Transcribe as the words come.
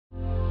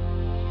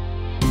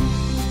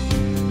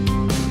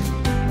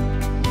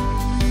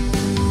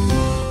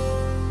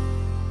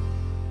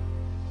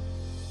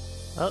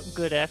Well,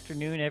 good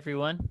afternoon,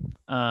 everyone.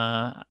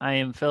 I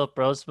am Philip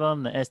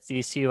Rosenbaum, the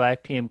SDSU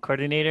IPM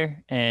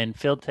coordinator and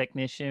field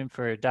technician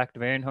for Dr.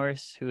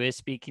 Varenhorst, who is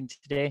speaking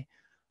today.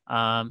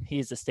 He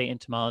is a state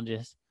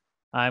entomologist.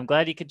 I'm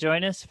glad you could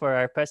join us for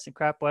our pest and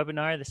crop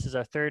webinar. This is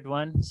our third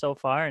one so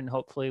far, and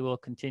hopefully we'll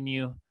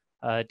continue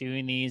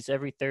doing these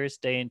every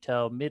Thursday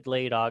until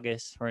mid-late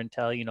August, or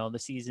until the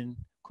season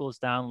cools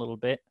down a little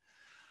bit.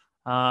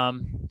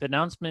 The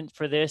announcement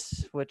for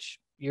this, which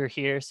you're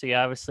here, so you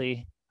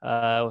obviously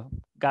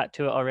got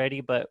to it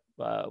already, but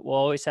we'll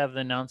always have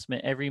the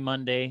announcement every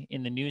Monday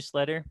in the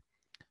newsletter.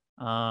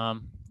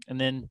 And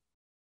then,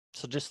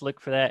 so just look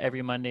for that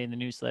every Monday in the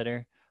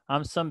newsletter.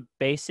 Some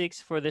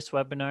basics for this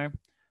webinar.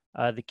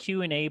 The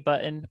Q&A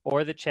button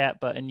or the chat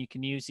button, you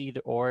can use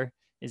either or,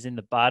 is in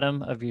the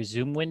bottom of your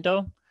Zoom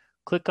window.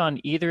 Click on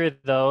either of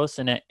those,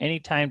 and at any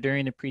time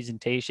during the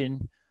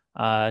presentation,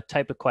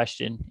 type a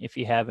question if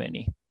you have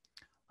any.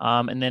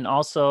 And then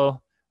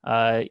also,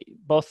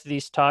 both of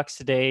these talks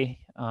today,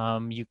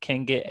 you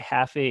can get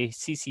half a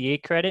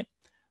CCA credit.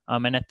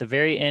 And at the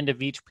very end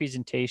of each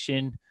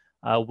presentation,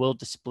 we'll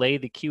display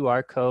the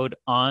QR code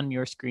on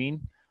your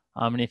screen.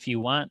 And if you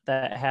want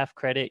that half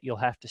credit, you'll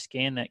have to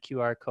scan that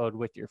QR code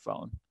with your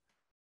phone.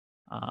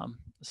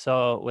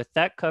 So with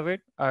that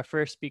covered, our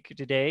first speaker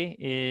today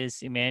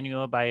is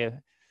Emmanuel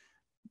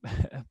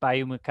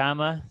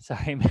Byamukama.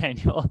 Sorry,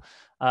 Emmanuel.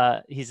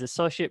 He's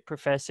associate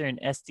professor in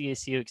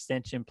SDSU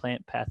Extension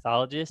Plant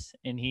Pathologist,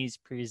 and he's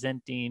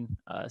presenting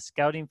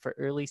scouting for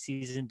early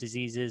season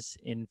diseases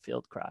in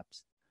field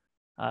crops.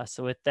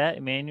 So with that,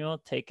 Emmanuel,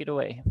 take it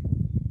away.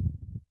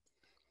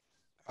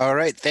 All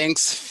right,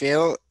 thanks,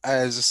 Phil.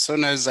 As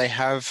soon as I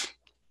have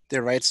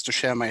the rights to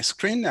share my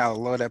screen, I'll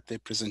load up the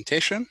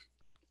presentation.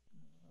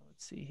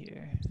 Let's see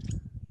here.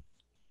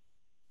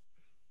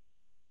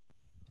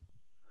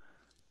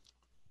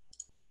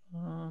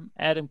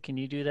 Adam, can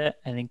you do that?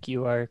 I think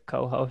you are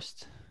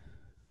co-host.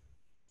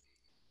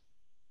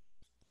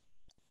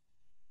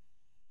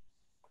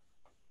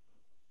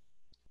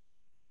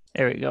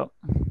 There we go.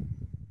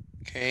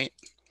 Okay,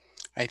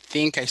 I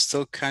think I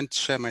still can't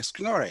share my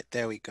screen. All right,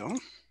 there we go.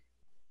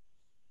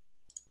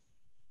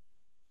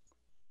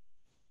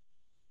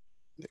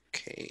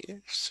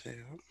 Okay, so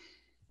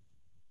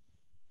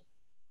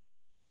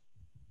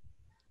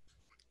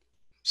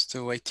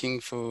still waiting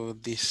for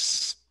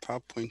this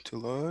PowerPoint to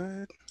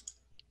load.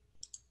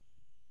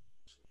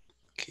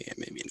 Okay,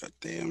 maybe not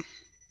there.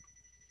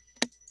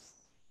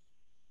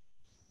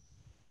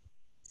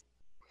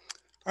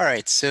 All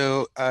right,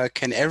 so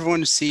can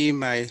everyone see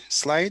my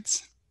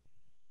slides?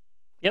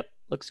 Yep,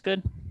 looks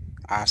good.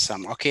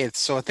 Awesome. Okay,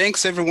 so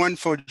thanks everyone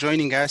for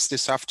joining us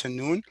this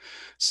afternoon.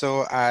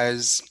 So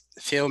as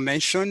Phil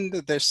mentioned,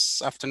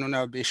 this afternoon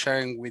I'll be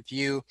sharing with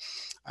you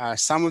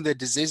some of the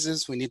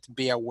diseases we need to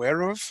be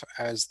aware of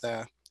as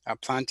the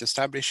plant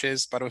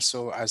establishes, but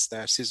also as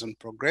the season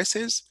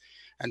progresses.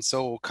 And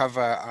so we'll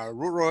cover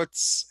root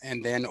rots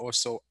and then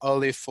also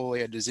early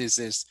foliar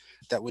diseases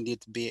that we need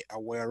to be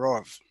aware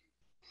of.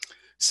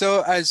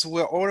 So as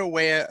we're all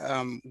aware,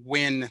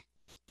 when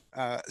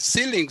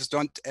seedlings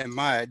don't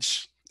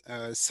emerge,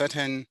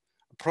 certain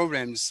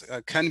problems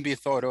can be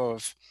thought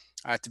of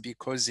to be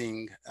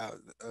causing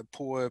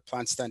poor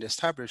plant stand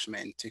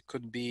establishment. It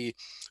could be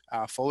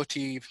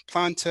faulty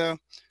planter,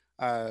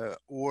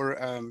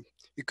 or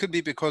it could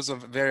be because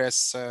of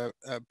various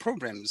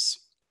problems.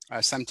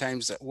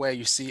 Sometimes where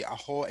you see a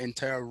whole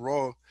entire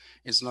row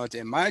is not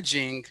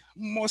emerging,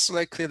 most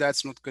likely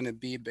that's not going to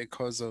be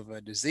because of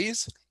a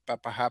disease,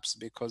 but perhaps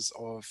because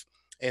of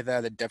either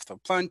the depth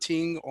of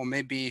planting, or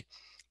maybe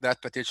that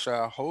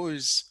particular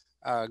hose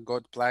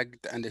got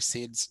plugged and the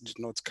seeds did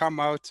not come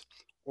out,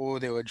 or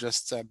they were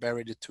just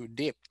buried too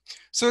deep.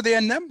 So there are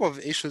a number of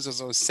issues,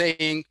 as I was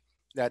saying,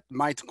 that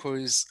might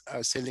cause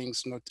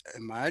seedlings not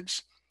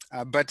emerge.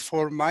 But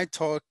for my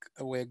talk,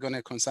 we're going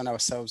to concern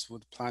ourselves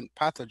with plant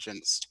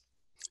pathogens.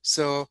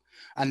 So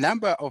a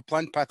number of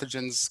plant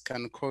pathogens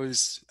can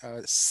cause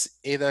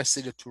either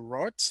seed to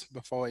rot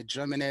before it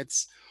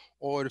germinates,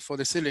 or for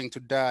the seedling to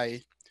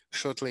die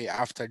shortly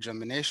after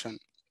germination.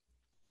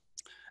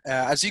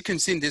 As you can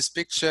see in this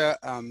picture,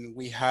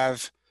 we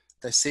have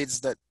the seeds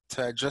that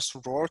just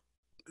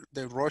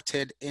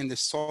rotted in the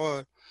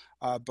soil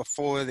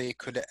before they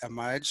could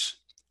emerge.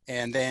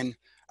 And then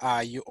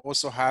you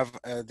also have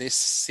this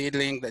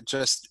seedling that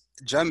just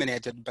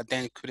germinated, but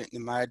then couldn't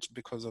emerge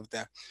because of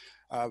the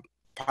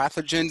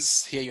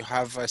pathogens. Here you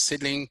have a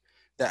seedling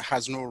that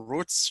has no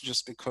roots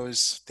just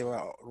because they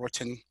were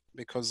rotten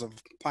because of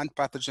plant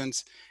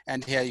pathogens.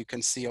 And here you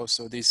can see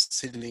also these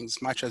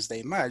seedlings, much as they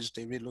emerge,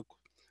 they really look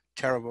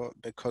terrible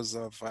because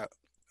of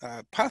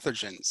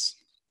pathogens.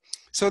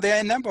 So there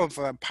are a number of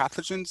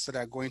pathogens that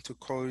are going to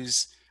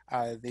cause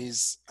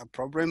these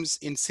problems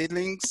in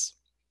seedlings.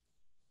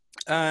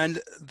 And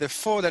the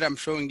four that I'm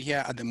showing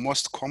here are the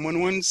most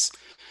common ones.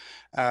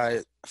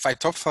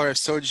 Phytophthora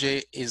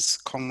sojei is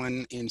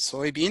common in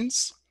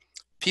soybeans.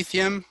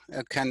 Pythium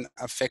can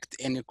affect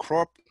any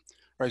crop.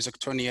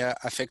 Rhizoctonia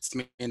affects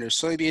mainly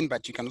soybean,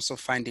 but you can also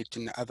find it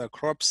in other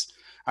crops,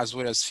 as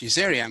well as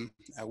Fusarium,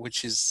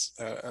 which is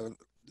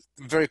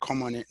very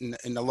common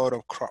in a lot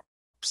of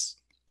crops.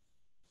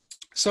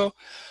 So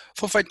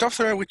for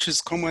Phytophthora, which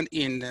is common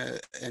in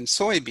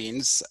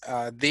soybeans,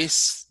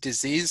 this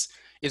disease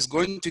is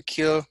going to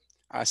kill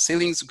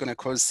seedlings, going to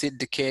cause seed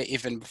decay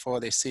even before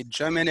the seed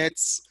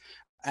germinates,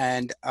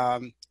 and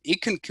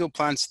it can kill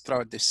plants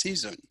throughout the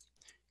season.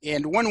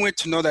 And one way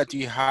to know that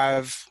you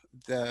have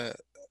the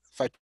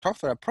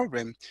Phytophthora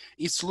problem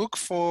is look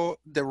for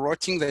the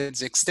rotting that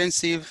is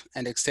extensive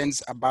and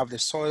extends above the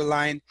soil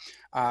line.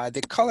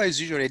 The color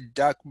is usually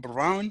dark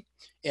brown,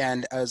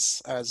 and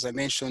as I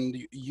mentioned,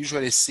 you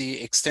usually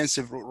see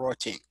extensive root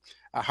rotting.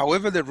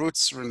 However, the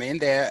roots remain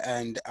there,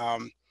 and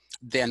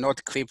they are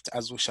not clipped,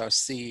 as we shall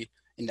see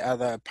in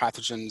other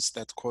pathogens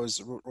that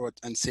cause root rot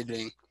and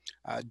seedling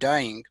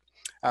dying.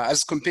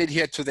 As compared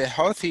here to the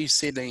healthy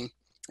seedling,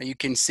 you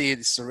can see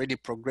it's already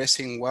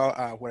progressing well,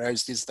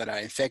 whereas these that are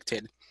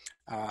infected,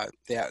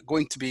 they are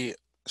going to be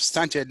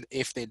stunted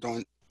if they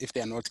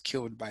are not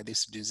killed by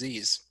this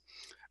disease.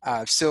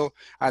 So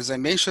as I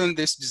mentioned,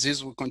 this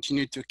disease will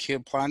continue to kill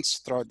plants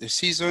throughout the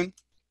season.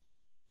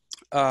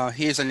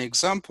 Here's an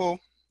example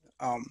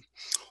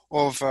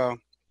of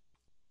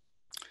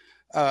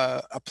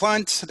a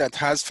plant that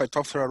has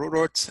Phytophthora root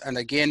rot, and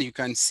again you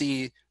can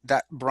see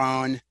that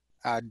brown,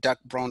 dark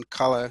brown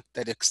color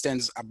that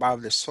extends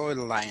above the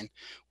soil line,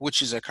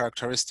 which is a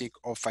characteristic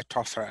of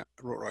Phytophthora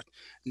root rot.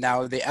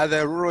 Now the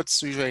other root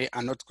rots usually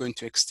are not going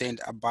to extend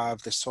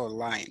above the soil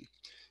line.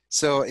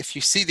 So if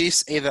you see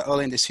this either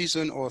early in the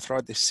season or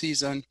throughout the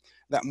season,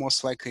 that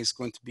most likely is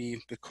going to be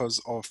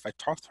because of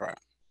Phytophthora.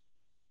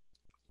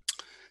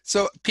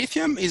 So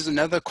Pythium is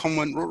another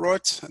common root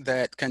rot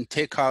that can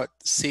take out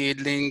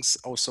seedlings,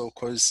 also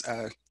cause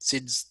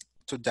seeds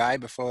to die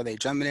before they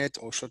germinate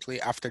or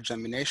shortly after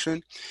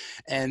germination.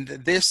 And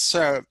this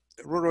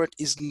root rot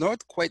is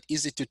not quite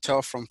easy to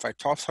tell from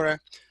Phytophthora,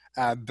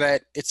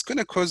 but it's going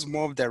to cause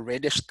more of the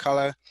reddish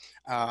color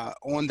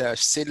on the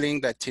seedling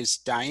that is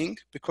dying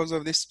because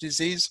of this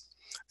disease.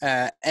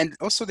 And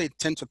also they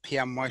tend to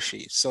appear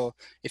mushy. So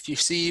if you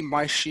see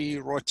mushy,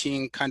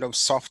 rotting, kind of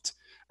soft,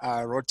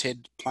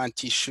 rotted plant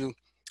tissue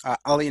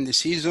early in the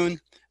season,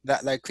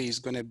 that likely is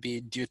going to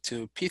be due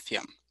to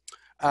Pythium.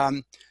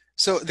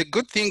 So the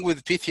good thing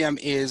with Pythium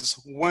is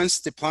once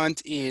the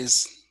plant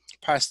is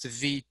past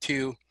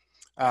V2,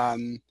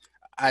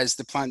 as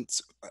the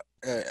plant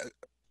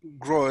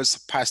grows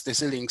past the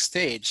seedling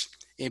stage,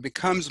 it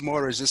becomes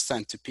more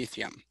resistant to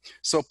Pythium.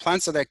 So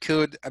plants that are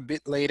killed a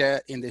bit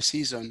later in the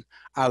season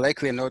are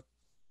likely not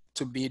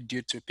to be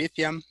due to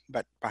Pythium,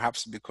 but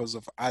perhaps because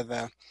of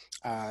other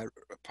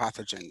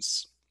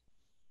pathogens.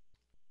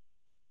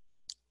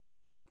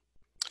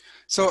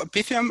 So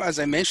Pythium, as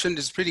I mentioned,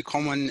 is pretty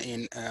common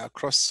in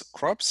across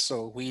crops,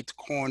 so wheat,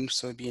 corn,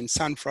 soybean,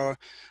 sunflower,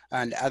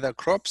 and other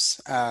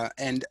crops.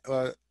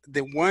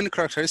 The one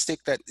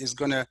characteristic that is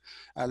going to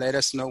let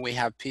us know we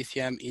have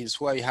Pythium is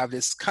where you have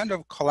this kind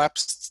of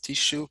collapsed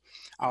tissue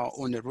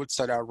on the roots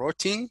that are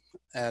rotting.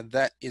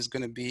 That is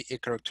going to be a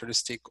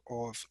characteristic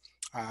of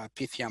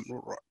Pythium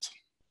root rot.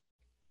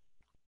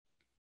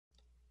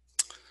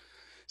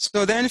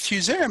 So then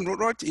Fusarium root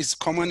rot is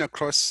common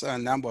across a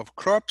number of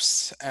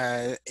crops.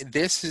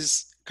 This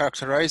is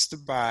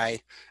characterized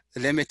by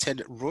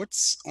limited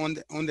roots on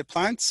the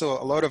plant.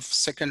 So a lot of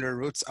secondary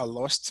roots are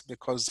lost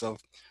because of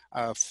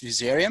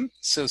Fusarium.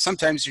 So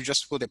sometimes you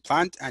just pull the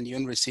plant and you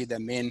only see the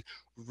main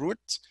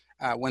root.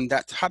 When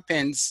that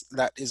happens,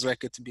 that is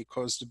likely to be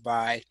caused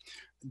by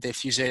the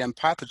Fusarium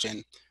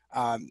pathogen.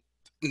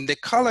 The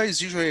color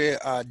is usually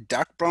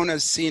dark brown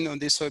as seen on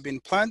these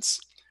soybean plants.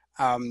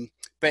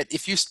 But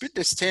if you split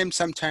the stem,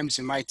 sometimes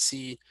you might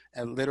see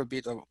a little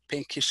bit of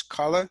pinkish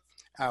color,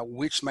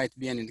 which might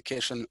be an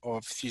indication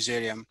of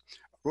Fusarium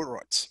root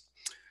rot.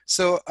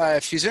 So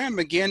Fusarium,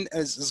 again,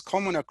 is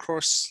common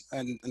across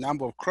a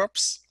number of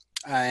crops.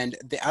 And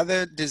the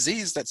other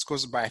disease that's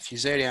caused by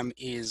Fusarium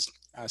is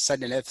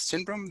sudden death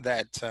syndrome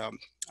that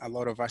a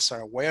lot of us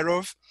are aware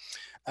of.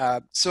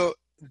 So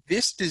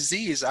this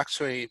disease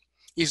actually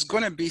is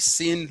going to be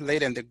seen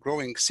later in the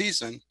growing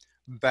season,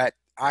 but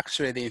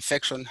actually the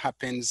infection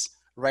happens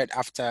right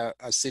after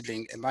a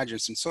seedling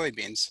emergence in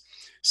soybeans.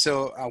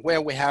 So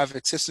where we have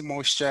excessive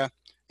moisture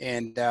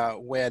and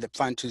where the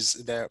plant is,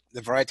 the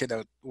variety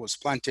that was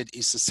planted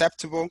is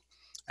susceptible,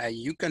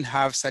 you can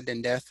have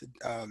sudden death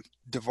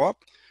develop.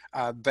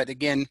 But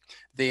again,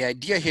 the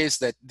idea here is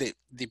that the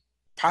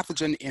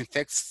pathogen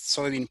infects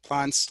soybean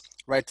plants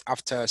right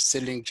after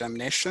seedling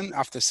germination,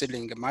 after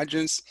seedling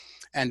emergence,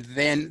 and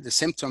then the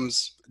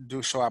symptoms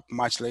do show up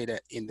much later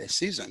in the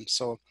season.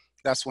 So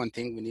that's one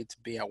thing we need to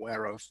be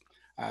aware of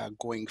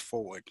going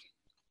forward.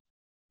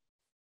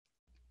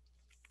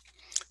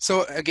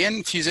 So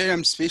again,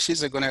 Fusarium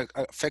species are going to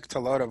affect a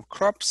lot of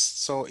crops.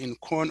 So in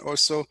corn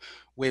also,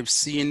 we've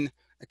seen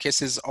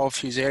cases of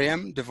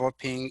Fusarium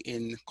developing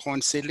in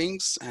corn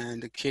seedlings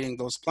and killing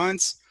those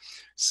plants.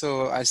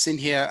 So I've seen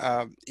here,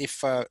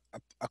 if a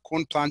a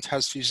corn plant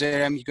has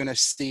fusarium, you're gonna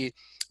see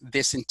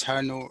this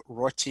internal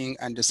rotting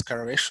and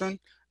discoloration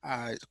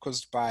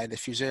caused by the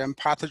fusarium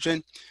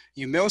pathogen.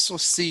 You may also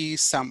see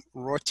some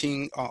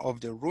rotting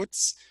of the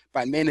roots,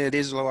 but mainly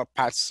these lower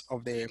parts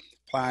of the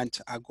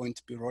plant are going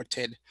to be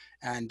rotted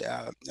and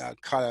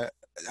color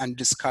and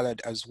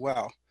discolored as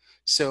well.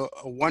 So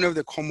one of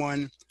the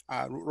common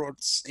root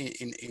rots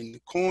in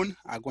corn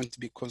are going to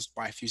be caused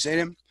by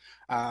fusarium.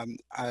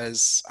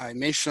 As I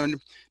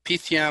mentioned,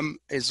 pythium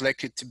is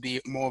likely to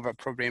be more of a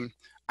problem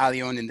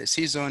early on in the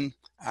season,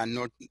 and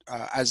not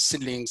as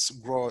seedlings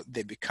grow,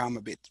 they become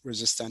a bit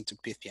resistant to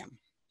pythium.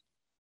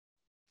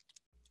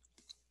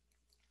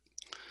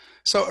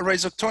 So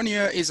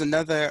rhizoctonia is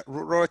another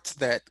root rot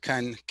that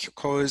can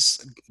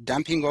cause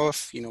damping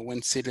off,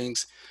 when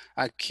seedlings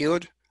are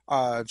killed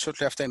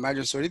shortly after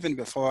emergence or even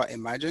before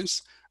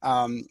emergence.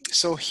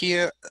 So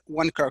here,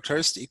 one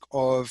characteristic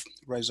of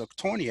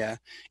rhizoctonia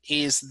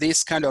is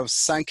this kind of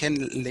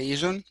sunken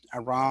lesion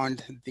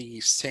around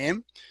the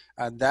stem.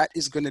 That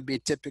is going to be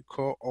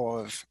typical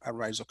of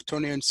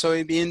rhizoctonia in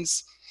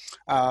soybeans.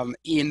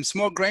 In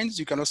small grains,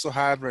 you can also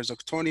have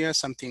rhizoctonia,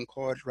 something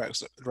called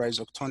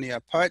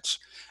rhizoctonia patch,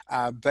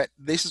 but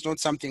this is not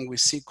something we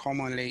see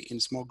commonly in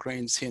small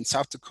grains here in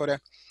South Dakota.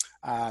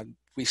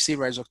 We see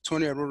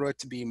rhizoctonia root rot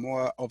to be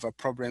more of a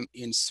problem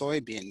in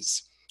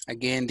soybeans.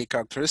 Again, the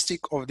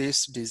characteristic of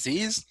this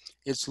disease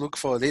is look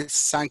for this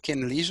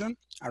sunken lesion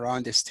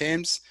around the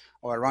stems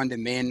or around the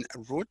main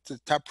root, the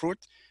taproot.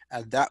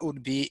 That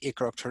would be a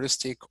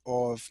characteristic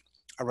of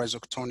a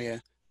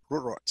rhizoctonia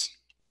root rot.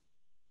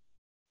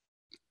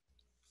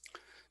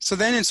 So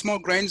then in small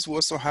grains, we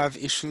also have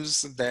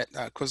issues that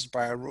are caused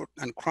by root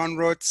and crown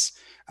rots.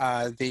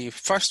 The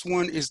first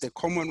one is the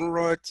common root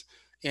rot.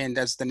 And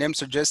as the name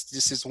suggests,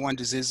 this is one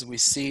disease we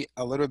see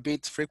a little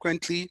bit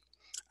frequently.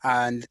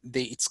 And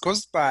it's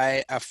caused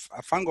by a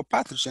fungal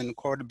pathogen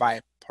called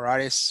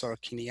Polaris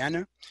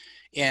sorkiniana.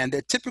 And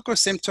the typical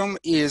symptom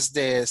is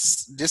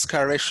this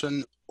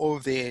discoloration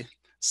of the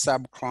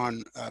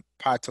subcrown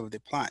part of the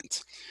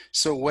plant.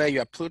 So where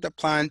you uproot the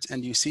plant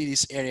and you see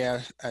this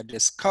area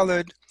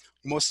discolored,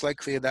 most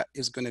likely that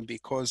is going to be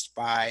caused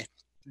by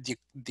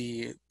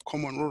the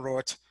common root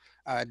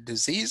rot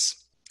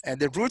disease.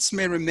 The roots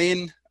may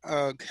remain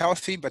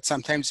healthy, but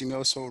sometimes you may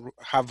also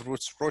have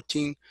roots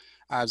rotting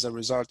as a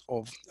result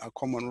of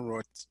common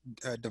root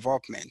rot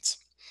development.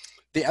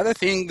 The other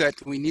thing that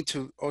we need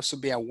to also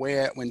be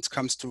aware when it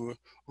comes to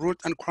root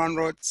and crown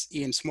rots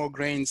in small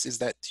grains is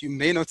that you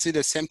may not see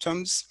the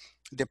symptoms.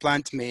 The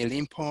plant may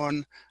limp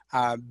on,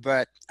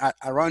 but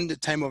around the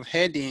time of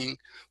heading,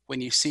 when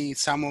you see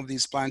some of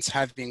these plants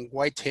having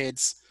white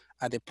heads,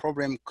 the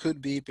problem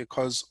could be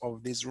because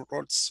of these root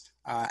rots.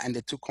 And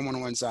the two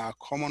common ones are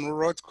common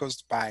root rot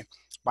caused by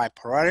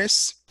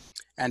Polaris,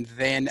 and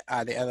then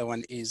the other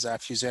one is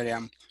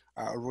fusarium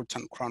root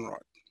and crown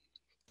rot.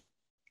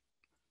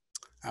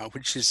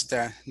 Which is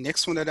the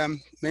next one that I'm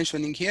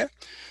mentioning here.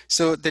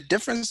 So the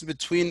difference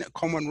between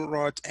common root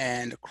rot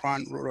and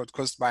crown root rot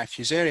caused by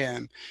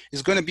fusarium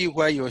is going to be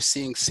where you're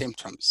seeing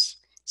symptoms.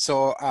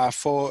 So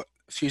for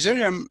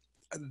fusarium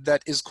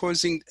that is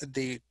causing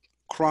the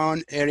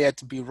crown area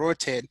to be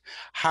rotted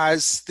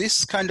has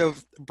this kind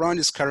of brown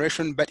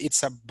discoloration, but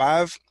it's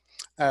above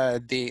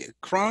the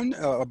crown,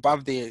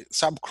 above the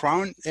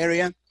subcrown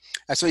area.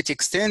 So it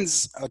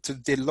extends to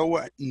the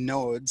lower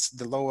nodes,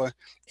 the lower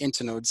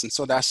internodes. And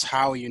so that's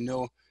how you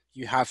know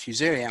you have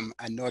fusarium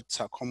and not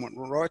common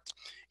root rot.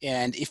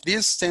 And if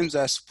these stems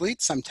are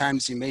split,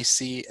 sometimes you may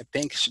see a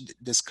pinkish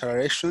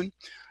discoloration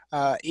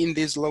in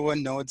these lower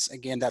nodes.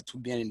 Again, that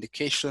would be an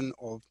indication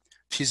of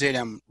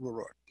fusarium root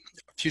rot,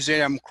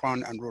 fusarium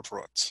crown and root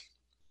rot.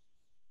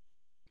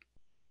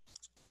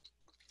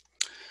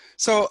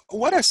 So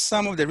what are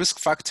some of the risk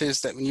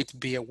factors that we need to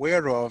be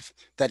aware of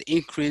that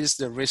increase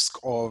the risk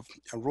of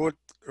root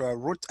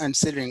and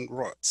seedling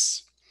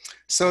rots?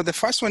 So the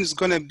first one is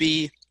going to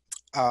be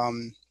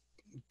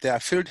the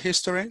field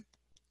history.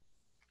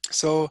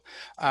 So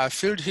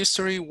field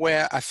history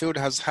where a field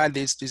has had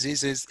these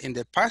diseases in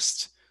the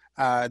past,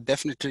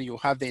 definitely you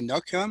have the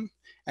inoculum,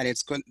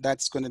 and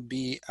that's going to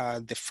be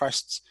the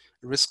first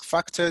risk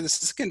factor. The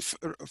second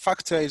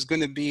factor is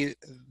going to be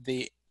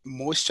the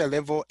moisture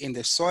level in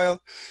the soil.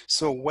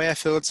 So where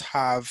fields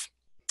have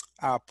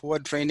poor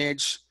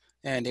drainage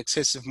and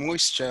excessive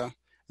moisture,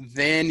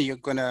 then you're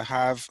gonna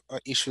have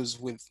issues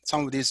with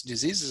some of these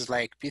diseases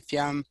like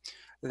pythium,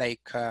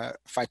 like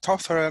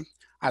Phytophthora,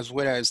 as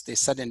well as the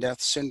sudden death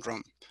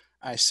syndrome.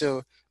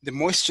 So the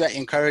moisture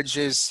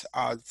encourages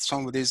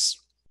some of these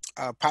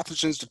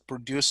pathogens that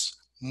produce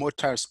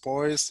motile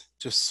spores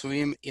to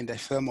swim in the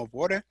film of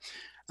water.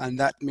 And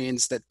that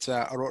means that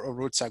our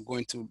roots are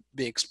going to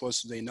be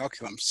exposed to the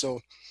inoculum. So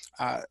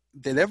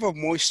the level of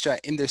moisture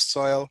in the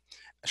soil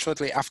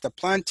shortly after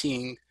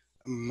planting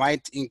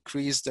might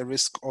increase the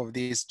risk of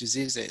these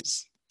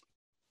diseases.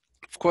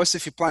 Of course,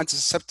 if you plant a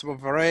susceptible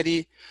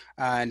variety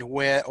and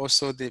where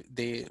also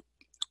the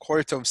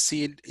quality of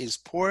seed is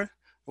poor,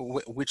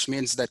 which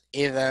means that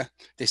either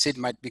the seed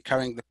might be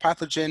carrying the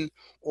pathogen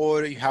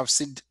or you have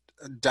seed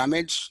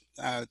damage.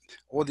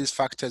 All these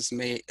factors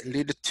may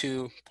lead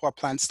to poor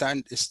plant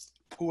stand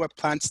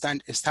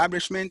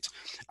establishment,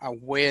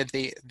 where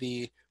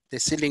the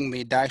seedling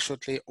may die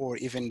shortly, or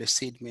even the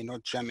seed may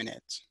not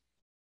germinate.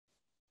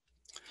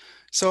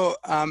 So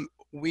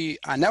we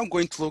are now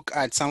going to look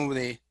at some of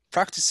the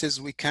practices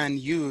we can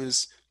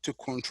use to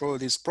control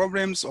these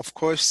problems. Of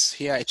course,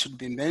 here it should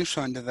be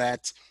mentioned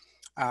that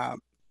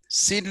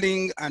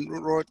seedling and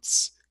root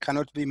rots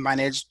cannot be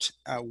managed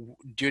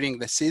during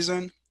the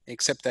season,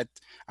 except that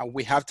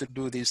we have to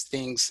do these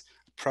things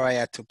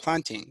prior to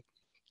planting.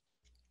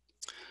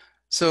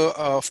 So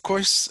of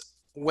course,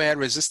 where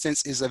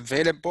resistance is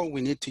available,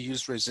 we need to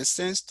use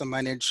resistance to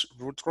manage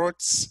root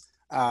rots.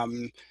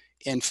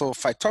 And for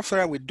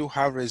Phytophthora, we do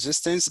have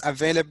resistance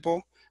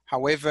available.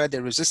 However,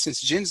 the resistance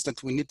genes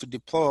that we need to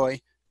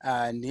deploy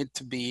need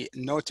to be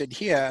noted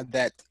here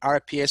that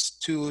RPS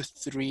 2,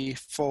 3,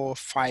 4,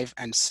 5,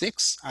 and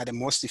 6 are the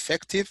most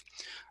effective,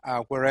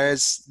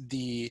 whereas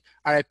the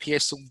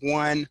RPS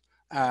 1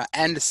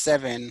 and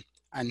 7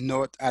 are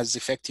not as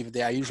effective.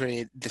 They are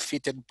usually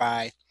defeated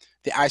by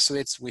the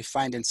isolates we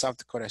find in South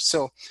Dakota.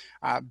 So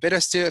better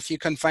still, if you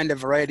can find a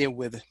variety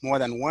with more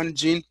than one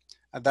gene,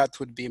 that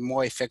would be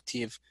more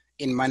effective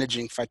in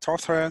managing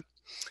Phytophthora.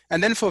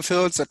 And then for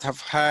fields that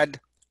have had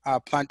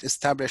plant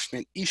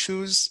establishment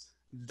issues,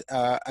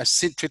 a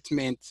seed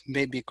treatment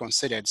may be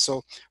considered.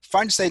 So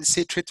fungicide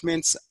seed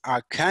treatments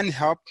can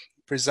help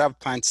preserve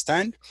plant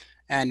stand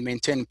and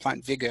maintain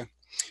plant vigor.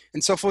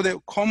 And so for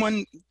the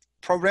common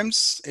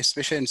problems,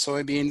 especially in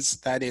soybeans,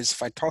 that is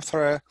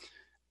Phytophthora,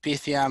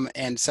 Pythium,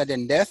 and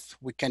sudden death,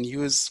 we can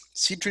use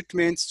seed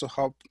treatments to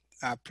help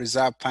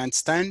preserve plant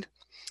stand.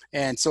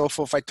 And so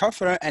for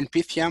Phytophthora and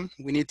Pythium,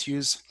 we need to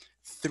use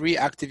 3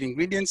 active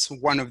ingredients.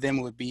 One of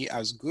them would be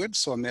as good,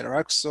 so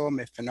metaraxyl,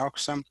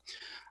 mefenoxam,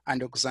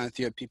 and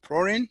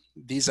oxanthiopiprorine.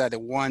 These are the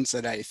ones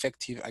that are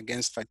effective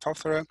against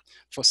Phytophthora.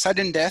 For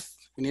sudden death,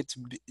 we need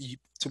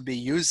to be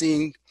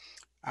using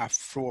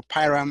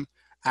fluopyram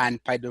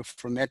and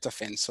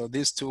pidoflumethofen. So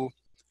these 2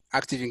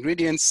 active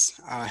ingredients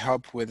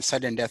help with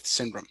sudden death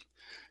syndrome.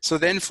 So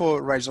then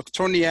for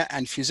Rhizoctonia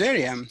and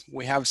Fusarium,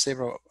 we have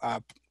several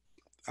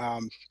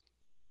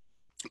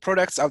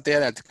products out there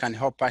that can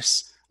help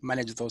us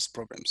manage those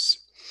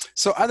problems.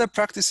 So other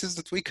practices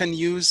that we can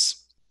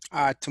use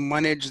to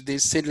manage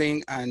these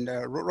seedling and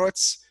root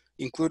rots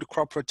include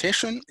crop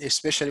rotation,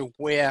 especially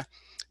where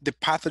the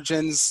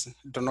pathogens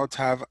do not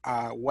have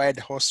a wide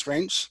host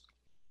range.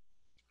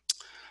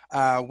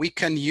 We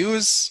can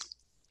use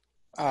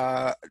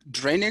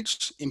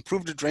drainage.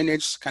 Improved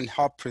drainage can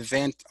help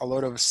prevent a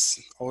lot of,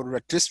 or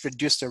at least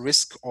reduce the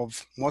risk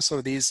of most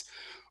of these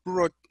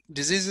root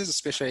diseases,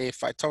 especially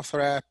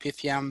Phytophthora,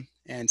 Pythium,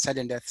 and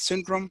sudden death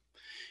syndrome.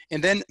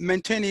 And then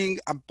maintaining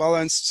a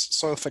balanced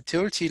soil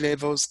fertility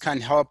levels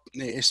can help,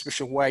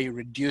 especially where you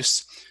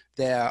reduce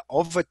the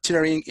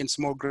over-tillering in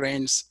small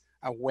grains,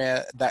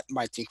 where that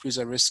might increase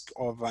the risk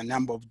of a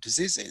number of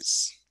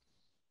diseases.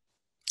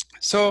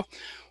 So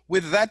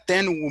with that,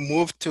 then we'll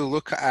move to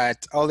look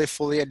at early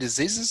foliar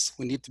diseases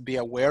we need to be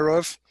aware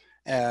of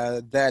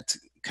that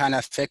can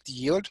affect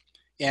yield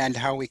and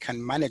how we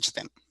can manage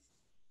them.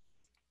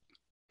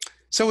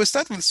 So we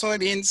start with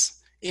soybeans,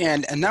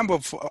 and a number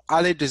of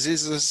early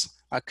diseases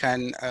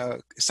can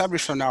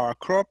establish on our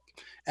crop.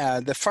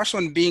 The first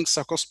one being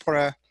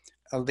Cercospora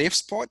leaf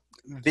spot.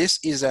 This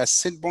is a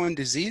seed-borne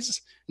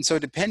disease. And so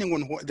depending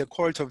on what the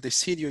quality of the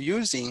seed you're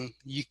using,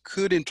 you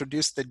could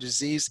introduce the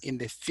disease in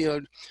the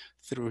field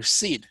through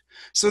seed.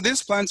 So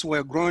these plants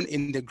were grown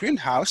in the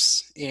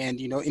greenhouse, and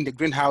in the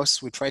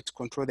greenhouse, we try to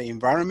control the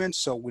environment,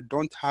 so we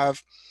don't have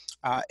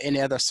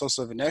any other source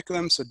of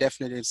inoculum, so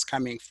definitely it's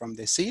coming from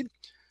the seed.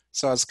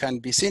 So as can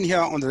be seen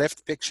here on the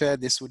left picture,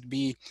 this would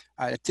be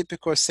a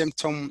typical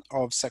symptom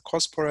of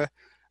Cercospora,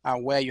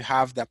 where you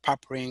have the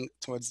purpling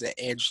towards the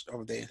edge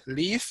of the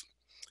leaf.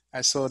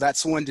 So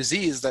that's one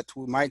disease that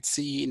we might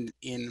see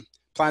in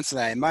plants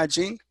that are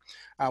emerging.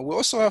 We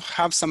also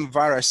have some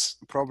virus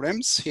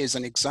problems. Here's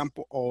an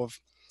example of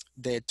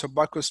the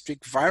tobacco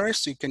streak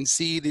virus. You can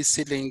see this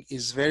seedling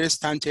is very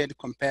stunted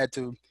compared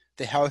to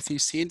the healthy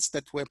seeds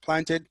that were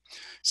planted.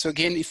 So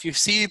again, if you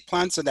see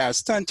plants that are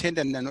stunted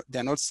and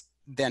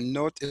they're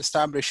not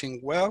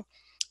establishing well,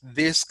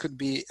 this could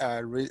be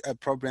a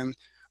problem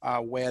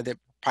where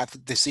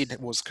the seed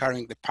was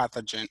carrying the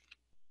pathogen.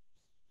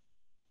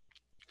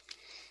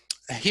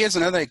 Here's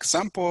another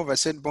example of a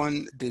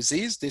seed-borne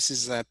disease. This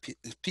is a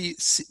P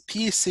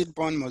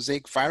seed-borne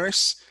mosaic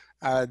virus.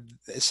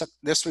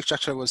 This picture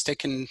actually was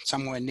taken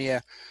somewhere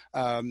near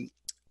a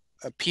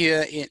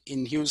pier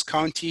in Hughes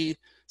County.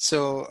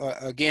 So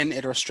again,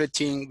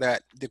 illustrating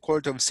that the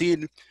quality of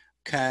seed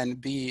can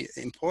be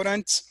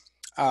important.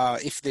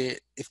 If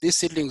these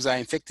seedlings are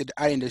infected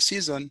early in the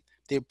season,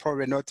 they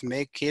probably not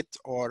make it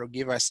or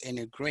give us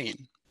any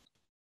grain.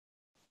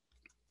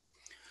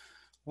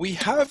 We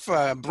have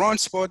brown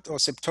spot or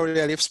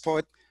septoria leaf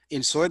spot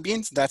in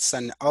soybeans. That's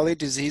an early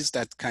disease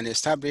that can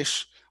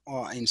establish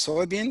in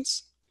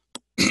soybeans.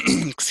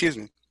 Excuse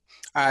me.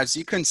 As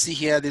you can see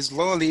here, these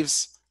lower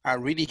leaves are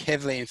really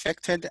heavily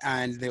infected,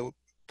 and they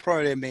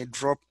probably may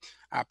drop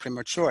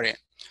prematurely.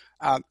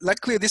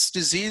 Luckily, this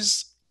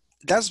disease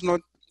does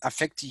not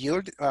affect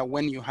yield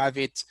when you have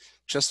it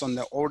just on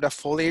the older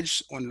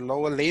foliage on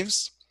lower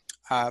leaves,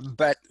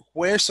 but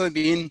where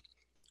soybean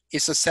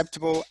is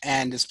susceptible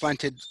and is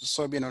planted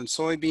soybean on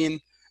soybean,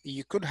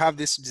 you could have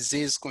this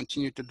disease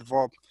continue to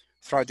develop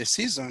throughout the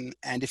season.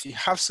 And if you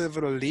have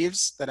several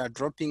leaves that are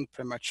dropping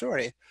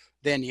prematurely,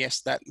 then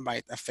yes, that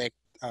might affect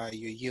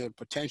your yield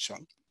potential.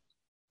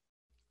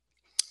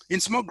 In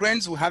small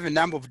grains, we have a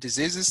number of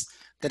diseases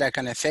that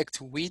can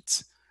affect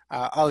wheat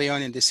early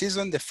on in the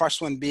season. The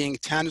first one being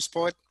tan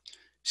spot.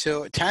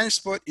 So tan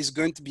spot is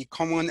going to be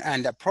common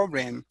and a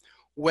problem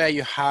where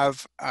you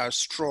have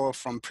straw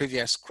from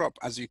previous crop,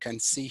 as you can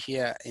see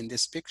here in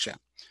this picture.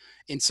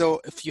 And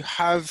so if you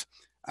have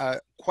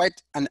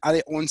quite an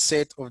early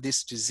onset of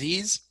this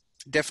disease,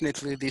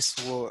 definitely this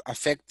will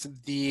affect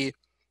the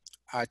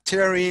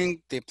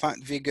tillering, the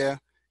plant vigor,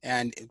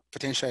 and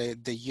potentially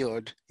the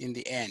yield in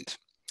the end.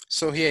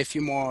 So here a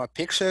few more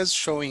pictures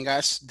showing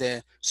us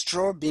the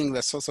straw being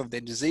the source of the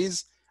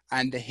disease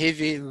and the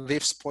heavy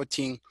leaf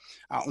spotting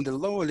on the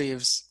lower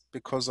leaves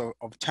because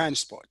of tan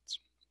spot.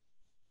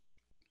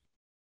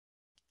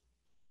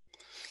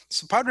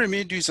 So powdery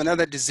mildew is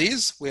another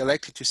disease we're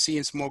likely to see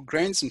in small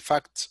grains. In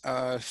fact,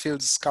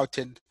 fields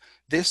scouted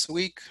this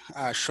week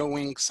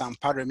showing some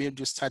powdery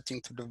mildew starting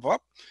to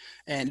develop.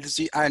 And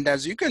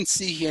as you can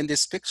see here in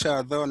this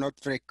picture, though not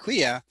very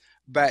clear,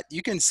 but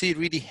you can see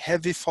really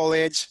heavy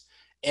foliage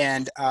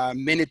and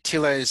many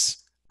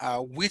tillers,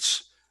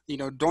 which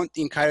don't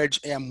encourage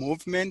air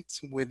movement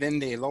within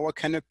the lower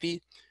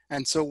canopy.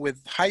 And so with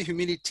high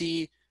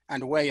humidity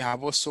and where you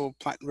have also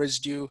plant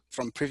residue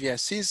from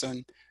previous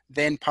season,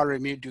 then powdery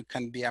mildew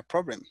can be a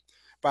problem.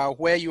 But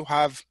where you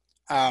have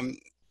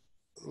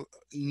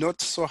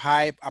not so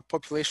high a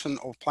population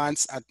of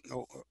plants at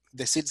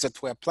the seeds that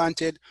were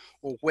planted,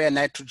 or where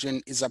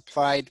nitrogen is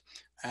applied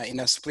in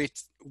a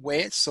split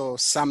way, so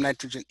some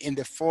nitrogen in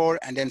the fall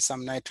and then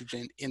some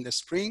nitrogen in the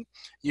spring,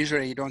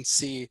 usually you don't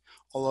see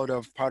a lot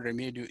of powdery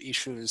mildew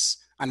issues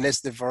unless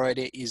the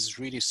variety is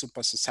really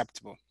super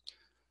susceptible.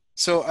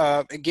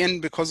 So again,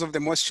 because of the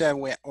moisture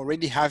we're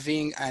already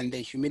having and the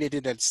humidity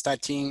that's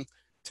starting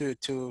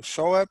to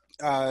show up,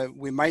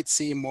 we might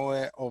see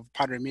more of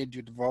powdery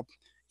mildew develop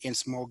in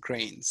small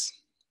grains.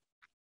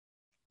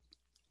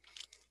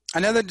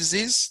 Another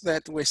disease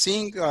that we're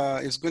seeing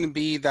is going to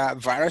be the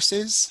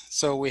viruses.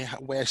 So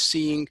we're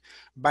seeing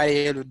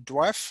body yellow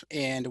dwarf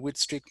and wheat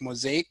streak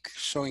mosaic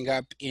showing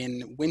up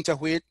in winter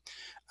wheat.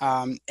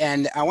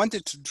 And I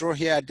wanted to draw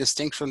here a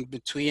distinction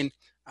between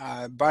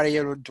body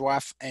yellow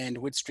dwarf and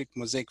wheat streak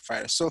mosaic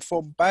virus. So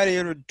for body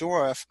yellow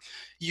dwarf,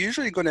 you're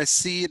usually going to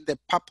see the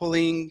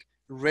purpling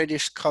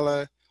reddish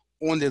color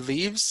on the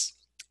leaves,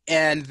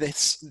 and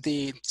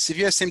the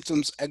severe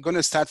symptoms are going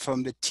to start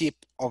from the tip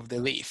of the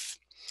leaf.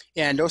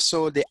 And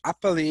also the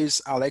upper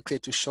leaves are likely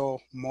to show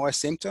more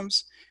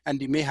symptoms,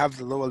 and you may have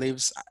the lower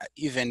leaves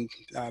even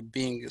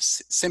being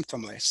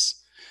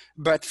symptomless.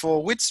 But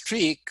for wheat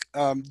streak,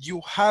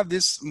 you have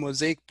this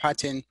mosaic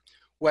pattern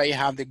where you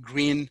have the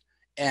green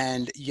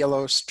and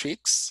yellow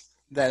streaks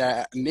that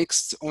are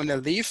mixed on the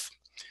leaf.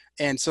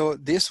 And so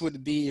this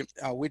would be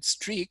a wheat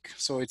streak.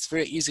 So it's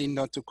very easy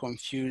not to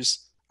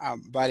confuse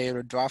body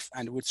yellow dwarf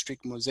and wheat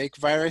streak mosaic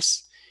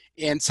virus.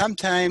 And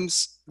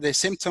sometimes the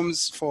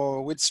symptoms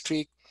for wheat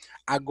streak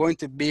are going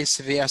to be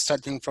severe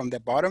starting from the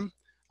bottom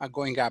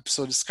going up.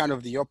 So it's kind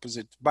of the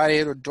opposite. Body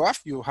yellow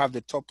dwarf, you have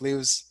the top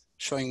leaves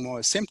showing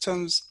more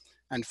symptoms.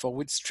 And for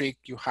wheat streak,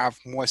 you have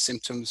more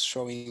symptoms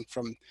showing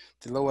from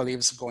the lower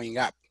leaves going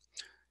up.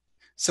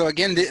 So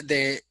again,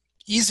 the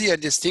easier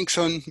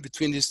distinction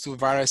between these two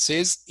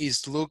viruses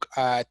is to look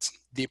at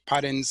the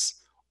patterns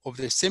of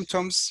the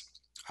symptoms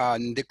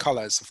and the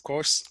colors, of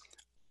course.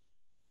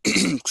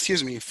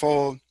 Excuse me.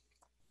 For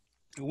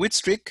wheat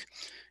streak,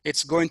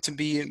 it's going to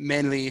be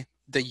mainly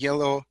the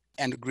yellow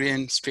and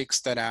green streaks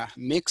that are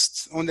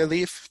mixed on the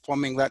leaf,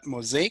 forming that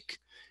mosaic.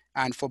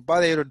 And for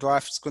body yellow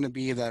dwarf, it's going to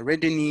be the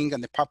reddening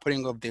and the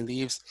purpling of the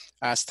leaves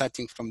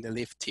starting from the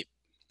leaf tip.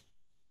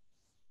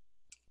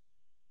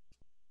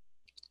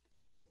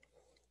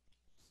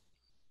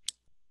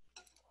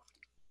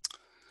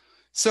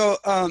 So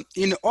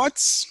in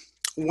oats,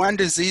 one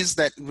disease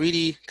that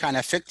really can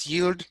affect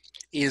yield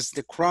is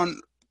the crown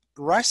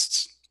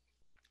rust.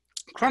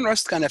 Crown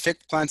rust can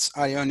affect plants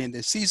early on in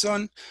the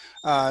season.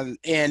 And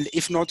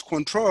if not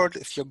controlled,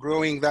 if you're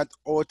growing that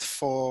oat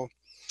for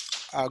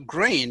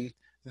grain,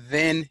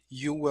 then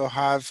you will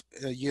have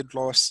yield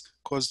loss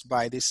caused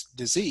by this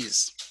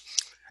disease.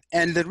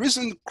 And the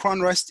reason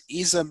crown rust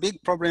is a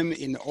big problem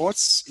in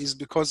oats is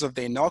because of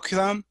the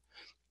inoculum.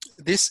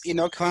 This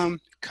inoculum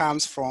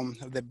comes from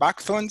the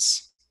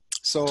buckthorns.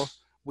 So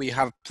we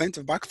have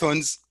plenty of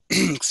buckthorns,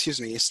 excuse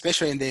me,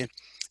 especially in the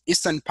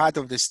eastern part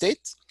of the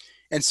state.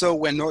 And so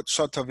we're not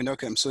short of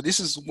inoculum. So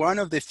this is one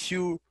of the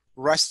few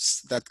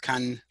rusts that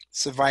can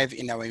survive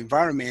in our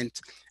environment.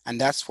 And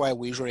that's why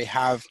we usually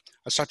have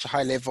such a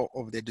high level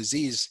of the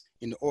disease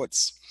in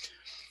oats.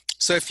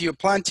 So if you're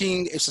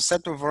planting a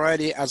susceptible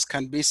variety, as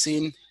can be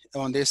seen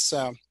on this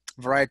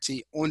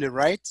variety on the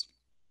right,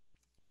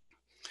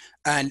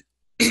 and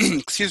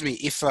excuse me,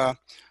 if a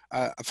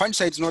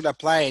fungicide is not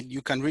applied,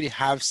 you can really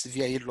have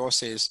severe yield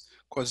losses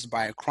caused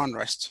by crown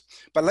rust.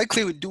 But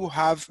likely we do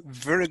have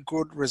very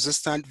good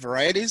resistant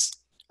varieties,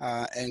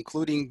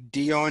 including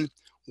Dion,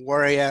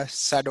 Warrior,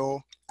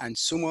 Saddle, and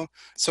Sumo.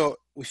 So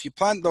if you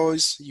plant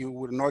those, you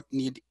will not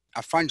need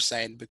a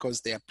fungicide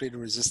because they are pretty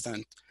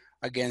resistant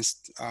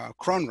against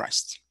crown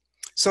rust.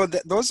 So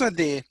those are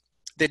the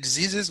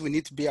diseases we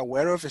need to be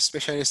aware of,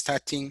 especially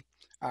starting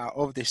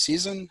of the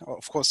season.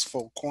 Of course,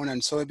 for corn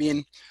and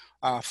soybean.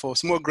 For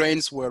small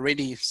grains, we're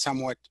already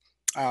somewhat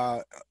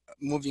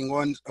moving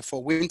on.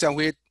 For winter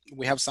wheat,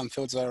 we have some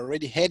fields that are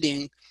already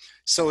heading.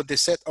 So the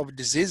set of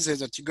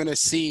diseases that you're going to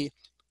see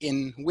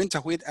in winter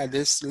wheat at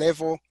this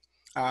level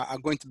are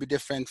going to be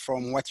different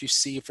from what you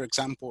see, for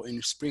example,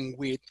 in spring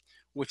wheat,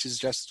 which is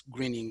just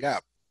greening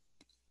up.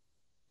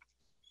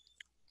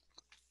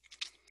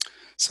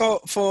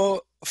 So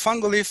for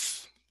fungal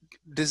leaf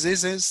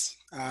diseases,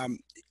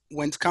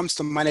 when it comes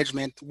to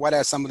management, what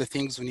are some of the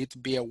things we need to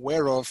be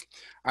aware of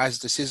as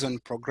the season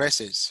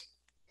progresses?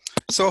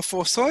 So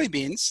for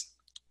soybeans,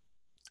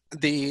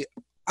 the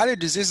other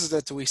diseases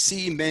that we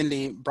see,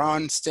 mainly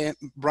brown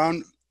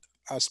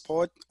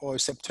spot or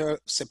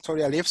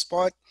septoria leaf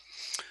spot,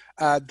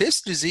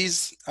 this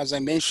disease, as I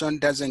mentioned,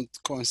 doesn't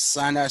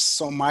concern us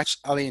so much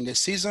early in the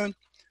season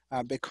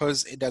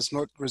because it does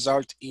not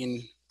result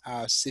in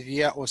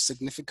severe or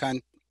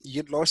significant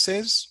yield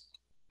losses.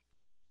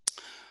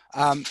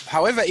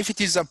 However, if it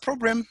is a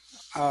problem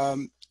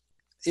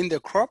in the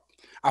crop,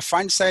 a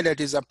fungicide that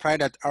is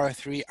applied at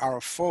R3,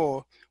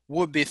 R4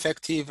 will be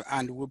effective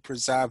and will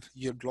preserve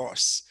yield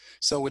loss.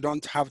 So we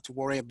don't have to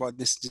worry about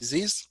this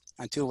disease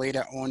until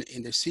later on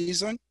in the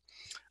season.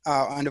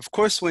 And of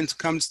course, when it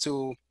comes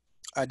to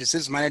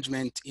disease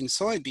management in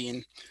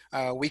soybean,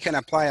 we can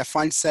apply a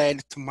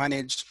fungicide to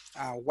manage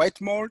white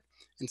mold.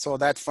 And so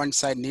that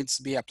fungicide needs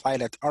to be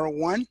applied at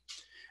R1.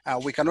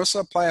 We can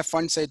also apply a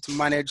fungicide to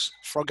manage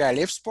frog-eye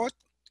leaf spot,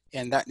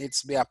 and that needs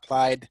to be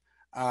applied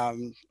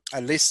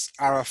at least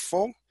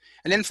R4.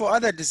 And then for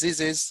other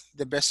diseases,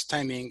 the best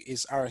timing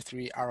is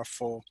R3,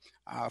 R4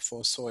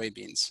 for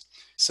soybeans.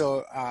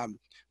 So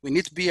we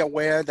need to be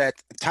aware that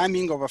the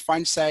timing of a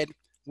fungicide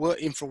will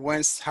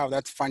influence how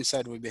that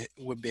fungicide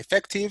will be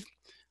effective.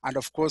 And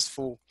of course,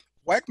 for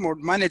white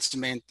mold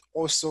management,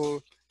 also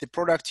the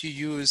product you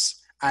use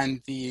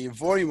and the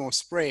volume of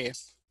spray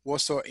will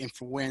also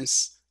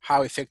influence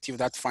how effective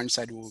that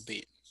fungicide will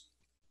be.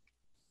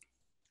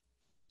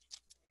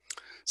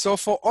 So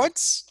for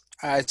oats,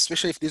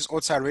 especially if these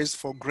oats are raised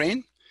for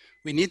grain,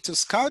 we need to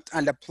scout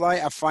and apply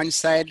a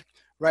fungicide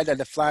right at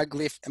the flag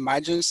leaf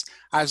emergence.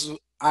 As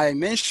I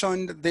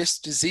mentioned, this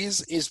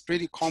disease is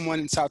pretty common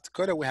in South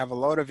Dakota. We have a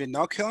lot of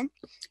inoculum,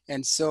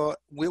 and so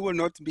we will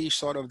not be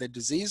short of the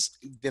disease.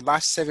 The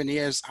last 7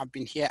 years I've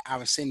been here,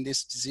 I've seen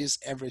this disease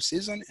every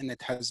season, and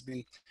it has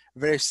been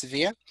very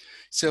severe.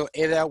 So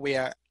either we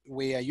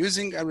are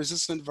using a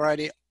resistant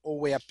variety or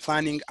we are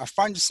planning a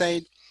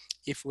fungicide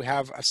if we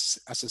have a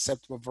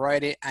susceptible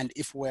variety and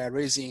if we are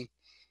raising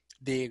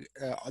the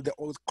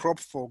old crop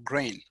for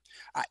grain.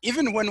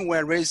 Even when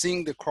we're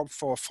raising the crop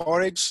for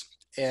forage,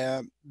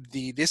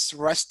 this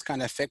rust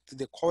can affect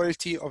the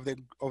quality of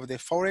the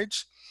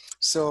forage.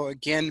 So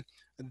again,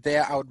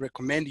 there I would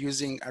recommend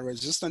using a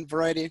resistant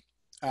variety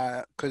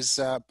because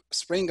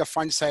spraying a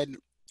fungicide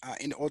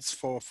in oats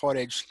for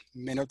forage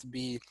may not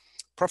be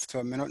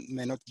profitable,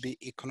 may not be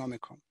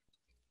economical.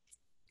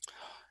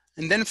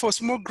 And then for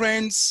small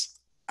grains,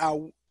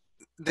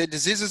 the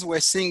diseases we're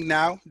seeing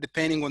now,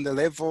 depending on the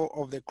level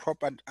of the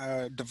crop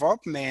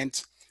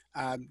development,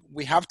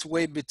 we have to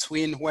weigh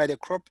between where the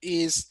crop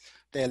is,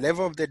 the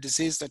level of the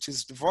disease that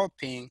is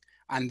developing,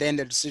 and then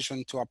the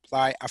decision to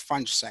apply a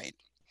fungicide.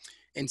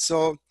 And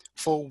so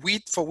for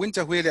wheat, for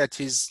winter wheat that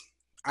is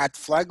at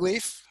flag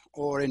leaf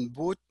or in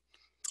boot,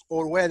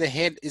 or where the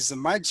head is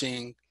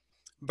emerging,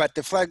 but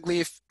the flag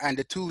leaf and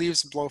the two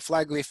leaves below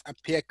flag leaf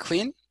appear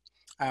clean,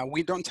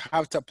 we don't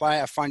have to apply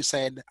a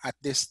fungicide at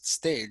this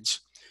stage.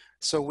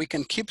 So we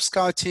can keep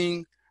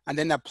scouting and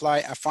then apply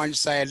a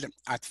fungicide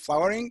at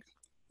flowering.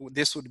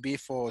 This would be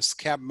for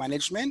scab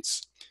management.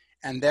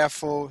 And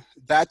therefore,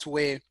 that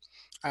way,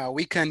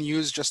 we can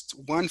use just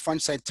one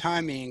fungicide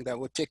timing that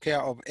will take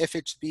care of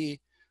FHB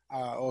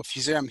or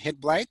Fusarium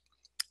head blight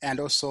and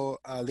also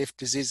leaf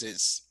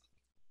diseases.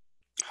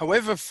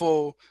 However,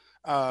 for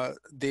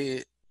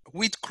the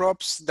wheat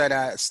crops that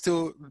are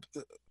still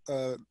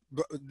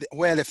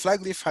where the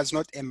flag leaf has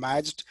not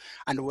emerged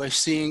and we're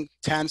seeing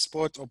tan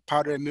spot or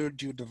powdery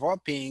mildew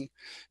developing,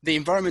 the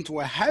environment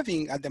we're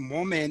having at the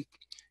moment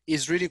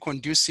is really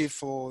conducive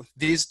for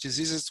these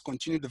diseases to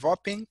continue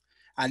developing,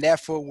 and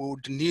therefore we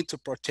would need to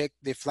protect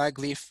the flag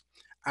leaf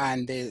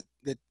and the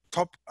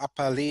top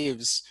upper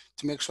leaves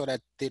to make sure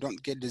that they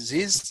don't get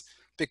diseased,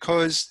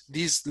 because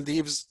these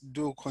leaves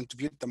do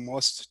contribute the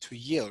most to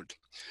yield.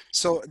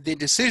 So the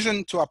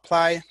decision to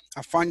apply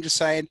a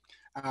fungicide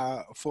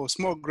for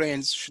small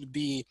grains should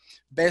be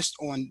based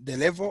on the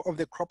level of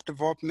the crop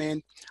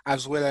development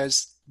as well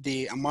as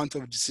the amount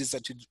of disease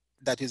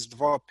that is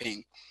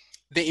developing.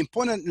 The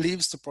important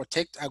leaves to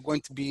protect are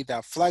going to be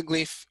the flag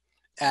leaf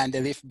and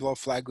the leaf blow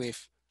flag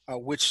leaf,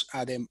 which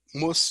are the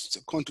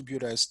most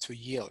contributors to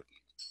yield.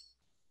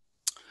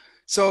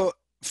 So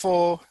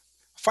for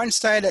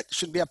fungicide that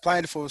should be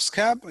applied for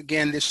scab,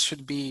 again, this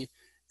should be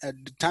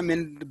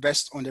determined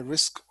based on the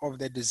risk of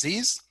the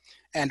disease.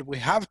 And we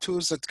have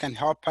tools that can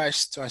help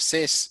us to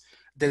assess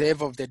the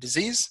level of the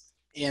disease.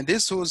 And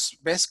these tools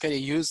basically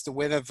use the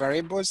weather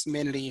variables,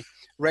 mainly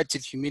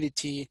relative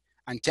humidity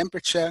and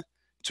temperature,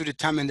 to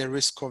determine the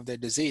risk of the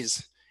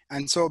disease.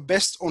 And so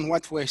based on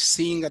what we're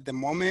seeing at the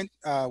moment,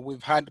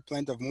 we've had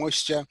plenty of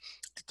moisture,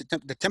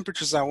 the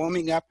temperatures are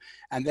warming up,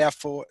 and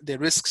therefore the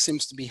risk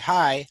seems to be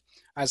high,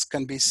 as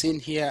can be seen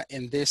here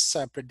in this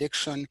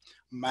prediction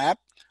map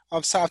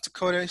of South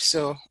Dakota.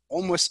 So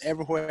almost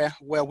everywhere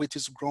where wheat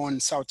is grown in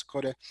South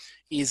Dakota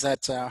is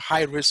at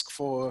high risk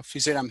for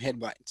Fusarium head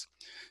blight.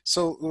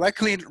 So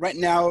luckily right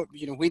now,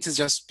 wheat is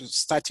just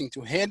starting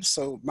to head,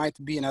 so it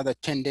might be another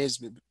 10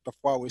 days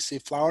before we see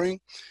flowering.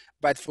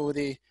 But for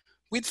the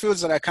wheat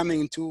fields that are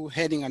coming into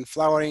heading and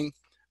flowering,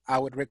 I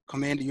would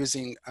recommend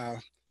using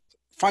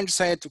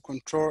fungicide to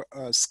control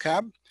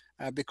scab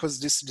because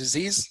this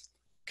disease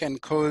can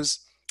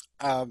cause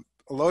a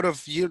lot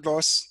of yield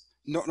loss,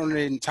 not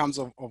only in terms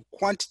of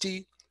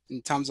quantity,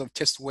 in terms of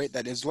test weight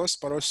that is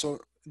lost, but also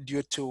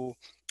due to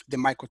the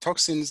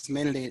mycotoxins,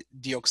 mainly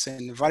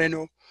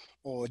deoxynivalenol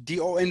or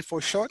DON for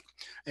short.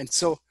 And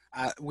so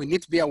we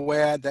need to be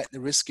aware that the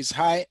risk is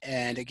high.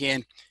 And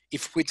again,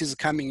 if wheat is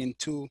coming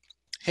into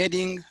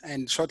heading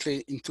and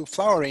shortly into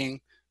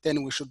flowering,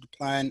 then we should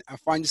plan a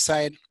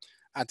fungicide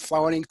at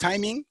flowering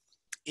timing.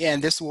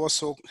 And this will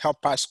also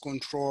help us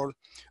control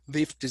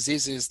leaf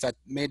diseases that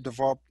may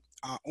develop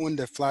on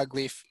the flag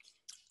leaf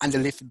and the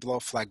leaf below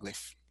flag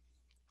leaf.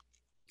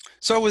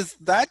 So with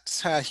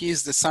that,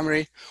 here's the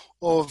summary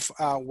of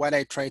what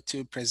I tried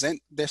to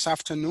present this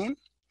afternoon.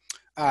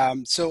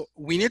 So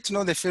we need to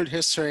know the field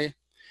history,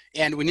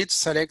 and we need to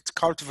select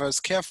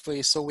cultivars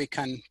carefully so we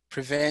can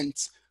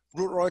prevent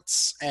root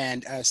rots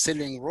and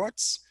seedling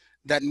rots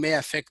that may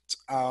affect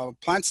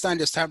plant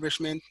stand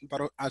establishment,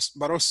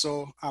 but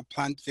also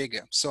plant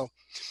vigor. So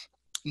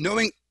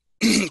knowing,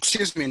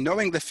 excuse me,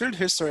 knowing the field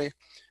history,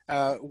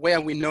 where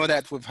we know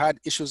that we've had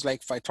issues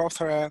like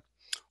Phytophthora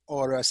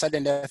or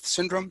sudden death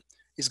syndrome,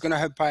 is going to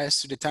help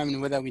us to determine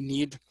whether we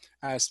need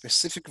a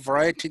specific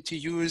variety to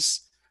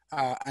use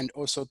and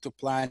also to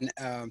plan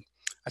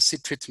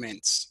seed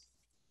treatments.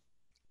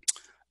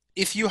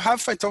 If you have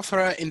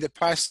Phytophthora in the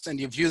past and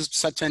you've used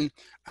certain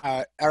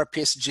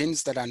RPS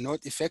genes that are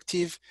not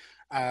effective,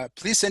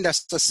 please send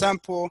us a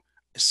sample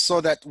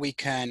so that we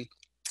can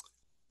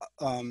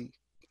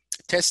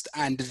test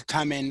and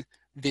determine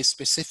the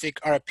specific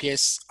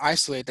RPS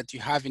isolate that you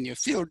have in your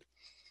field.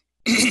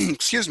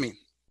 Excuse me.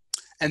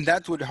 And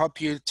that would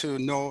help you to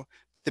know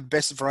the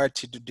best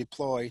variety to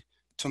deploy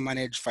to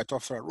manage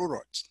Phytophthora root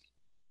rots.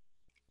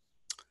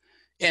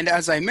 And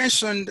as I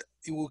mentioned,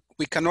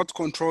 we cannot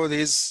control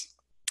these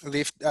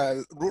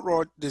root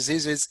rot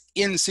diseases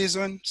in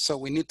season, so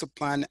we need to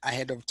plan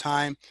ahead of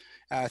time,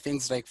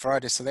 things like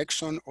variety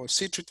selection or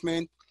seed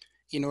treatment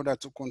in order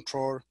to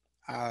control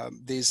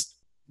these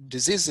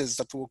diseases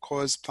that will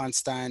cause plant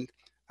stand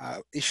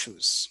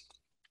issues.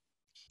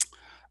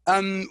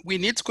 We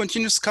need to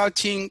continue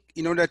scouting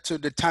in order to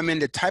determine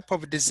the type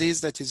of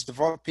disease that is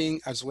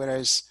developing as well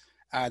as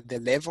the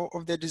level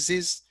of the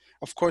disease.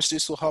 Of course,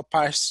 this will help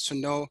us to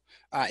know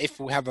if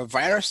we have a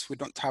virus, we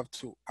don't have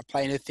to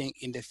apply anything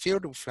in the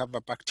field. If we have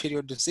a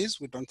bacterial disease,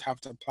 we don't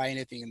have to apply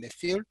anything in the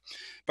field.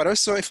 But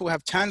also if we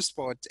have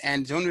transport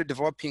and only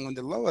developing on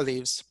the lower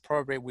leaves,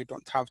 probably we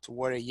don't have to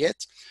worry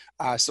yet.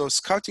 So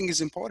scouting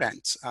is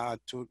important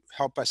to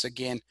help us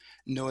again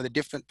know the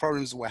different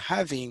problems we're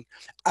having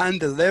and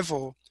the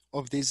level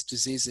of these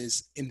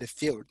diseases in the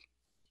field.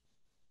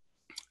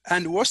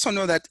 And we also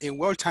know that a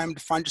well-timed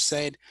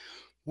fungicide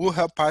will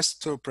help us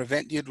to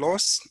prevent yield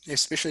loss,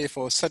 especially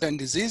for certain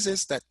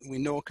diseases that we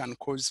know can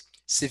cause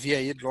severe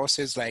yield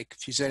losses like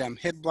Fusarium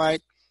head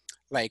blight,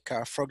 like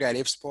frog eye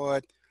leaf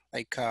spot,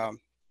 like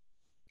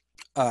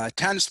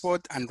tan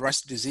spot and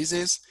rust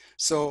diseases.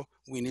 So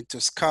we need to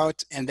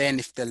scout, and then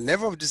if the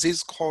level of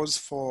disease calls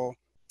for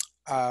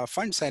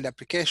fungicide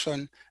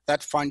application,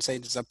 that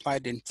fungicide is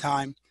applied in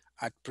time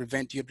to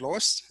prevent yield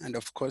loss, and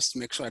of course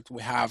make sure that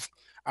we have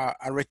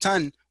a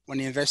return on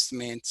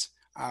investment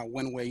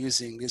when we're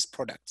using these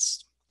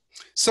products.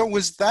 So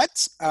with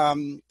that,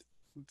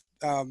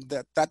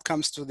 that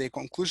comes to the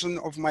conclusion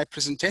of my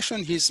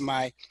presentation. Here's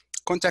my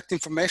contact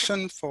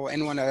information for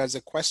anyone that has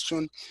a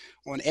question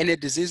on any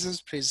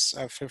diseases. Please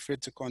feel free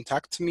to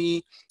contact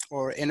me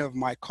or any of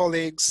my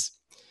colleagues.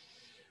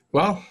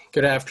 Well,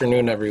 good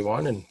afternoon,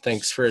 everyone, and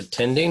thanks for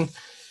attending.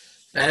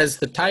 As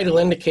the title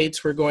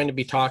indicates, we're going to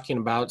be talking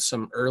about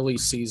some early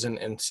season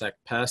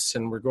insect pests,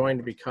 and we're going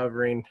to be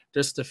covering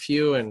just a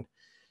few and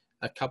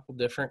a couple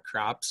different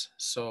crops.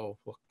 So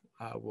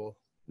we'll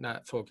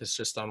not focus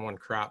just on one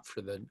crop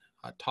for the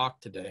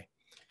talk today.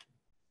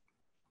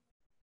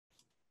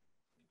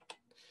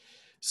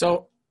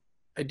 So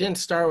I didn't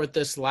start with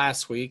this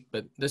last week,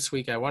 but this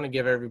week I want to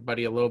give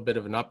everybody a little bit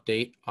of an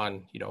update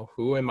on,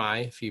 who am I?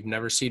 If you've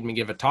never seen me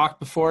give a talk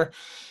before,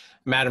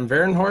 I'm Adam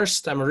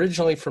Varenhorst. I'm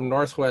originally from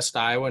Northwest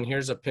Iowa, and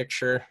here's a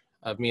picture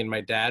of me and my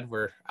dad.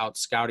 We're out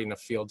scouting a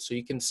field. So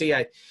you can see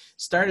I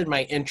started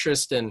my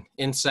interest in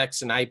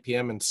insects and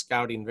IPM and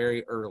scouting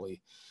very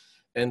early.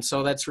 And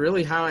so that's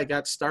really how I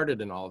got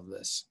started in all of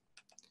this.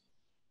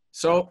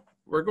 So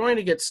we're going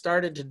to get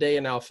started today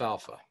in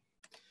alfalfa.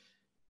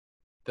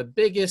 The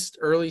biggest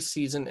early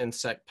season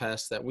insect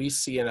pests that we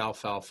see in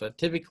alfalfa,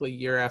 typically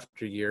year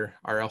after year,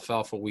 are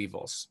alfalfa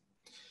weevils.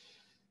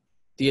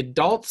 The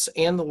adults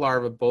and the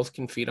larvae both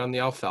can feed on the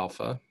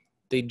alfalfa.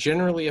 They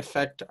generally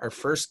affect our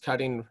first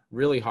cutting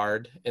really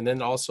hard, and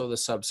then also the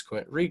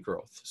subsequent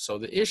regrowth. So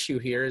the issue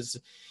here is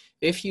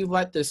if you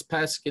let this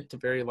pest get to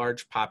very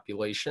large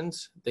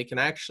populations, they can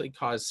actually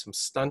cause some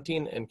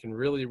stunting and can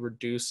really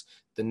reduce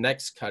the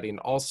next cutting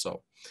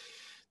also.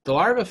 The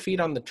larvae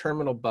feed on the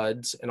terminal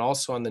buds and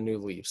also on the new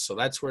leaves. So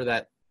that's where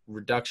that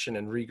reduction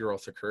and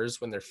regrowth occurs,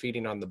 when they're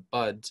feeding on the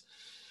buds.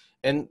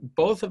 And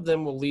both of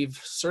them will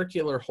leave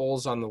circular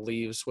holes on the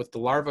leaves, with the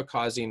larvae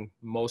causing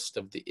most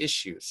of the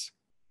issues.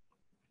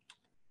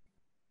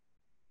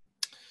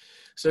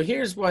 So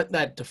here's what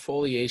that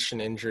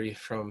defoliation injury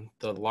from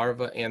the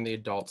larvae and the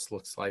adults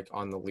looks like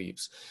on the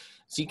leaves.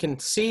 So you can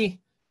see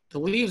the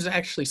leaves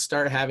actually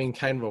start having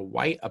kind of a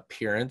white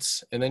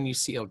appearance, and then you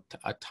see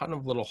a ton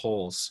of little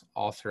holes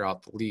all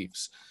throughout the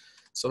leaves.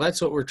 So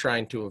that's what we're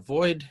trying to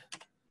avoid.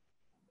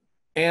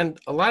 And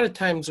a lot of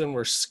times when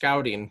we're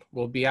scouting,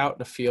 we'll be out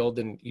in a field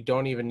and you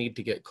don't even need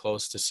to get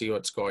close to see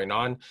what's going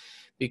on,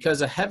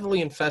 because a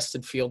heavily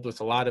infested field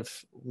with a lot of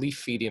leaf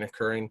feeding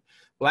occurring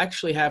will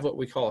actually have what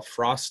we call a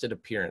frosted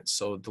appearance.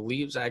 So the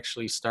leaves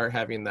actually start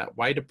having that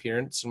white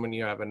appearance, and when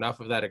you have enough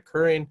of that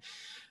occurring,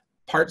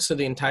 parts of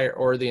the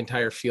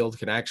entire field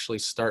can actually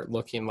start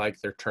looking like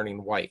they're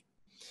turning white.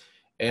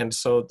 And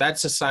so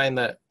that's a sign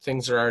that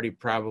things are already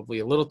probably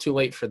a little too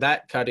late for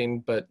that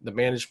cutting, but the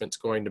management's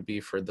going to be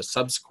for the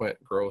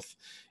subsequent growth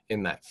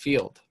in that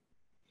field.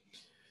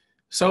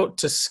 So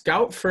to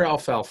scout for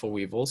alfalfa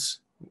weevils,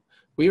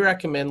 we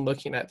recommend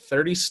looking at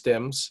 30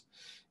 stems.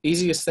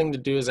 Easiest thing to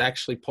do is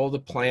actually pull the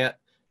plant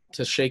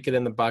to shake it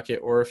in the bucket,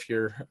 or if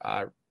you're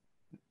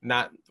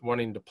not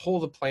wanting to pull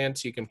the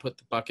plants, you can put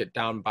the bucket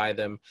down by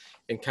them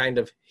and kind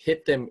of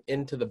hit them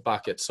into the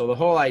bucket. So the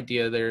whole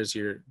idea there is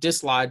you're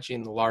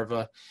dislodging the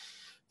larvae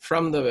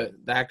from the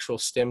actual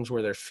stems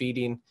where they're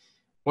feeding.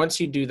 Once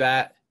you do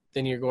that,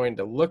 then you're going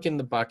to look in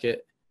the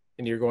bucket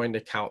and you're going to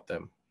count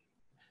them.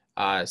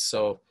 And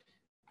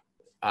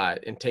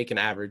take an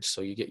average,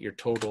 so you get your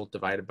total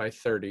divided by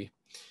 30.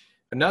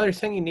 Another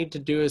thing you need to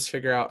do is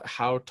figure out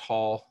how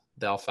tall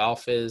the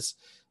alfalfa is,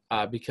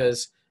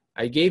 because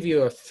I gave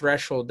you a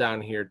threshold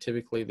down here.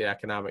 Typically the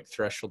economic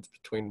threshold is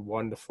between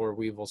 1 to 4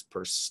 weevils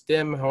per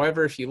stem.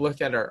 However, if you look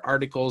at our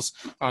articles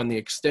on the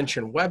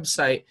extension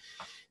website,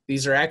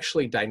 these are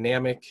actually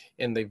dynamic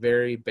and they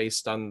vary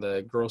based on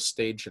the growth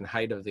stage and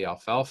height of the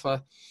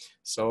alfalfa.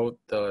 So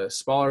the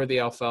smaller the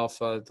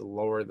alfalfa, the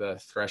lower the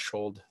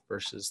threshold,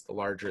 versus the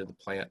larger the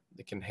plant,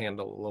 it can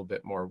handle a little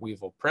bit more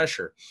weevil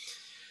pressure.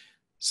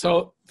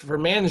 So for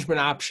management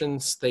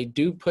options, they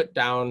do put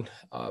down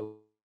a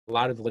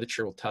lot of the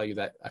literature will tell you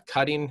that a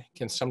cutting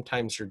can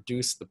sometimes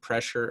reduce the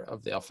pressure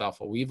of the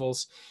alfalfa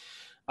weevils.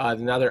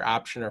 Another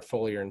option are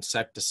foliar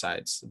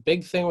insecticides. The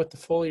big thing with the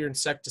foliar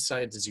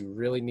insecticides is you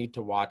really need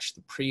to watch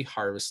the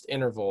pre-harvest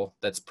interval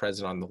that's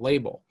present on the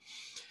label.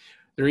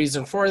 The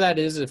reason for that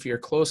is if you're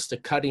close to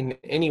cutting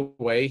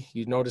anyway,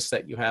 you notice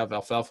that you have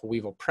alfalfa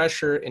weevil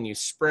pressure and you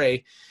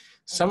spray,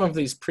 some of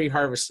these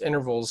pre-harvest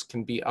intervals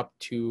can be up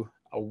to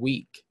a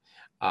week.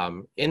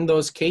 In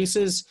those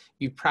cases,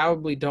 you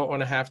probably don't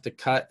want to have to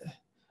cut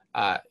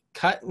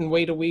and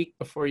wait a week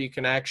before you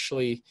can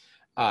actually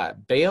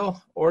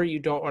bale, or you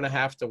don't want to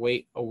have to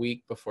wait a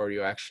week before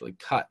you actually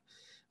cut,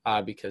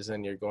 because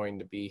then you're going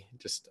to be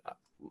just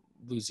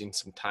losing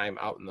some time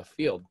out in the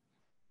field.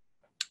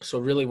 So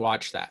really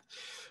watch that.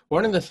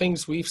 One of the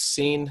things we've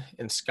seen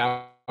in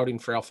scouting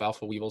for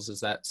alfalfa weevils is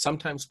that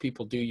sometimes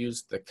people do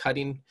use the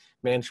cutting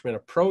management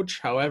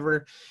approach.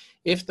 However,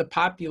 if the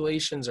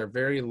populations are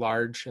very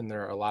large and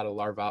there are a lot of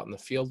larvae out in the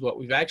field, what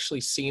we've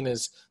actually seen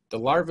is the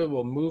larvae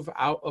will move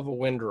out of a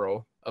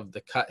windrow of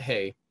the cut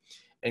hay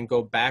and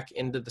go back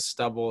into the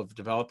stubble of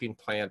developing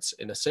plants,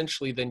 and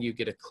essentially then you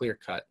get a clear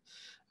cut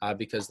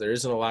because there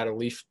isn't a lot of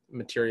leaf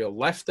material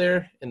left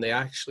there, and they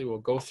actually will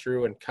go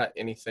through and cut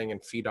anything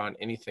and feed on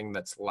anything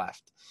that's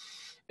left.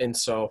 And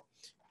so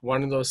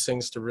one of those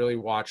things to really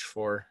watch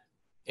for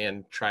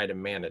and try to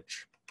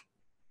manage.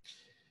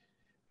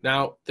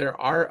 Now, there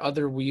are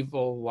other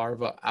weevil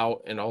larvae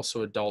out and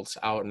also adults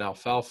out in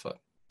alfalfa.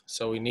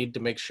 So we need to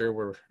make sure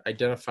we're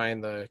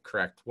identifying the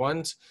correct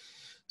ones.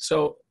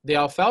 So the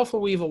alfalfa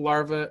weevil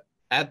larvae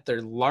at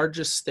their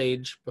largest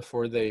stage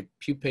before they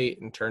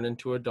pupate and turn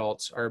into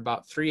adults are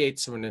about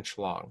 3/8 of an inch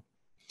long.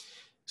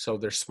 So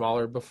they're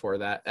smaller before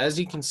that. As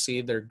you can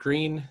see, they're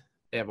green.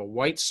 They have a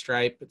white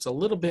stripe. It's a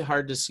little bit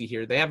hard to see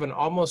here. They have an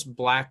almost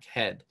black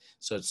head.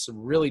 So it's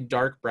really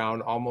dark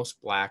brown,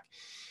 almost black.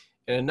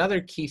 And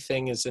another key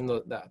thing is in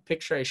the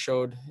picture I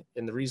showed,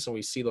 and the reason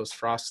we see those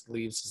frosted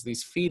leaves is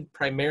these feed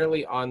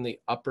primarily on the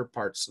upper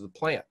parts of the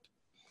plant.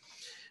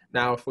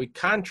 Now, if we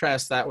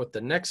contrast that with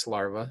the next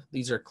larva,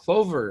 these are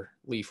clover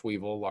leaf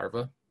weevil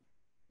larvae.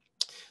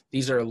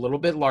 These are a little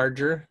bit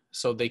larger,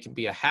 so they can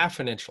be a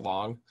 ½ inch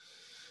long.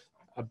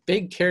 A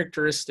big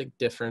characteristic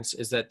difference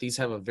is that these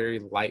have a very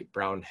light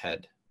brown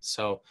head.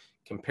 So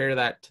compare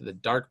that to the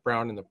dark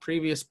brown in the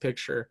previous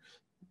picture.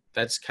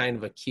 That's kind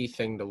of a key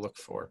thing to look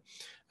for.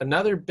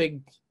 Another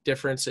big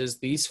difference is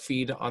these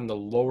feed on the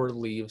lower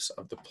leaves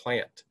of the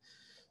plant.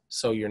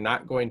 So you're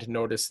not going to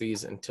notice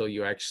these until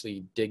you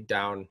actually dig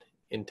down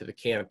into the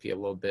canopy a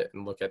little bit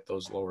and look at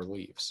those lower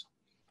leaves.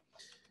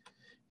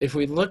 If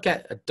we look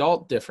at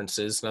adult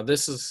differences, now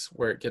this is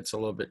where it gets a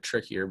little bit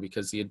trickier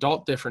because the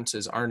adult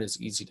differences aren't as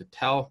easy to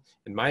tell,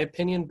 in my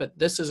opinion, but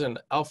this is an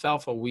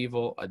alfalfa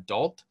weevil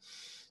adult.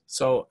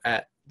 So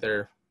at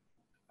their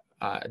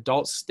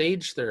adult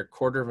stage, they're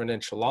 1/4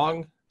 inch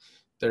long.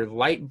 They're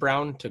light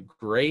brown to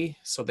gray,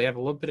 so they have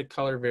a little bit of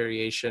color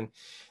variation.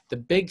 The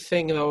big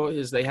thing though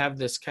is they have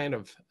this kind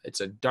of,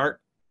 it's a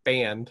dark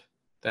band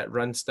that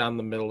runs down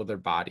the middle of their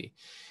body.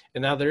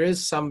 And now there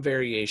is some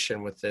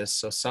variation with this,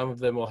 so some of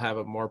them will have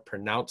a more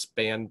pronounced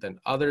band than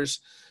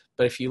others.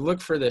 But if you look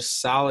for this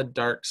solid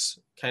dark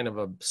kind of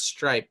a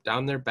stripe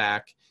down their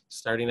back,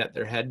 starting at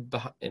their head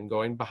and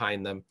going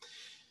behind them,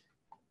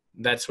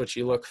 that's what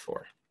you look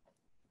for.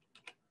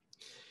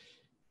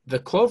 The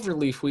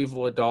cloverleaf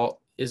weevil adult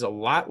is a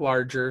lot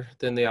larger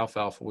than the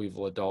alfalfa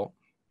weevil adult.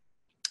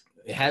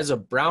 It has a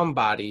brown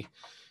body.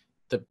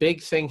 The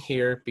big thing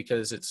here,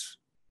 because it's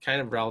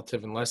kind of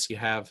relative unless you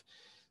have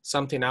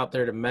something out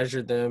there to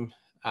measure them,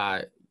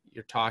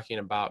 you're talking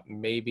about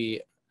maybe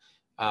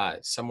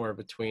somewhere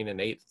between an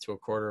 1/8 to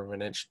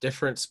 1/4 inch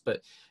difference,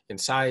 but in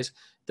size.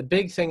 The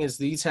big thing is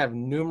these have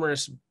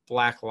numerous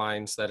black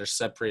lines that are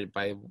separated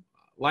by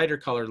lighter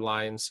colored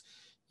lines.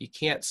 You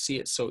can't see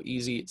it so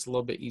easy. It's a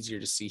little bit easier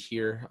to see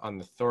here on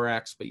the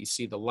thorax, but you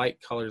see the light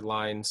colored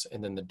lines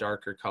and then the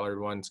darker colored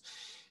ones.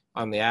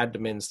 On the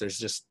abdomens, there's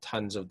just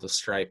tons of the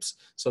stripes.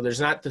 So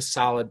there's not the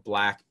solid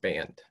black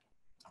band.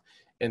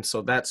 And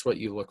so that's what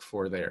you look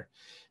for there.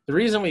 The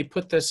reason we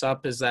put this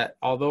up is that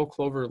although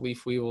clover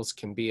leaf weevils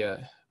can be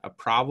a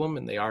problem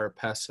and they are a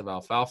pest of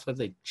alfalfa,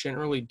 they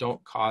generally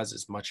don't cause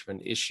as much of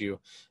an issue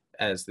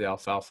as the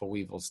alfalfa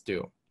weevils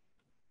do.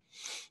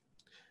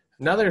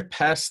 Another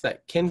pest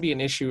that can be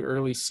an issue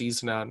early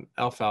season on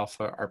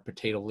alfalfa are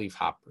potato leaf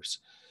hoppers.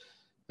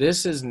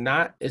 This is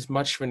not as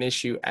much of an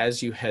issue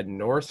as you head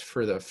north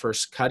for the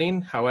first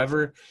cutting.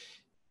 However,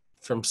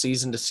 from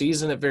season to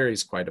season, it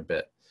varies quite a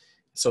bit.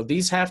 So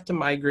these have to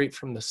migrate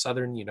from the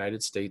southern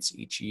United States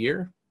each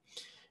year.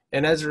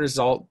 And as a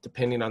result,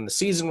 depending on the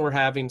season we're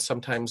having,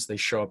 sometimes they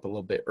show up a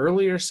little bit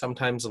earlier,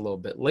 sometimes a little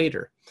bit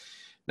later.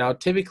 Now,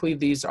 typically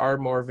these are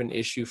more of an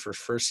issue for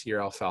first year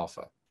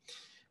alfalfa.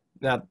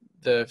 Now,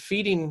 the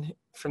feeding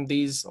from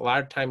these a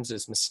lot of times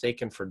is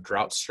mistaken for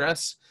drought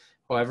stress.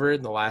 However,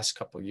 in the last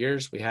couple of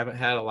years, we haven't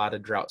had a lot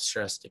of drought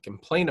stress to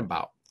complain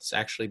about. It's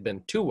actually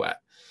been too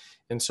wet.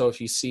 And so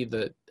if you see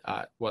the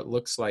what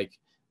looks like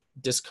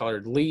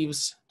discolored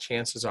leaves,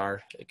 chances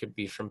are it could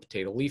be from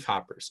potato leaf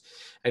hoppers.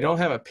 I don't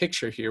have a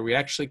picture here. We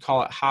actually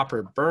call it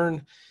hopper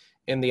burn,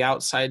 and the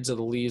outsides of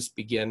the leaves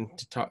begin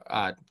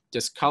to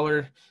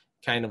discolor,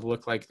 kind of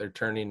look like they're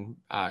turning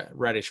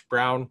reddish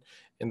brown,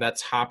 and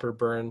that's hopper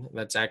burn.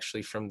 That's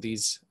actually from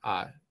these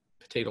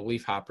potato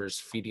leaf hoppers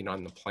feeding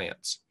on the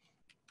plants.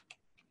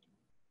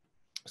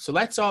 So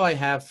that's all I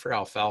have for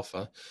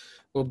alfalfa.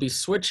 We'll be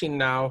switching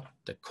now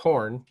to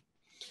corn.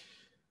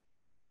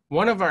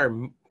 One of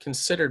our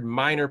considered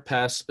minor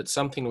pests, but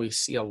something we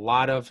see a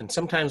lot of, and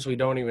sometimes we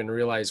don't even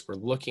realize we're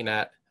looking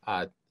at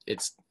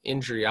its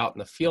injury out in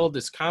the field,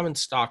 is common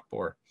stalk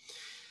borer.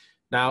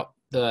 Now,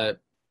 the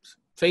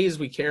phase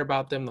we care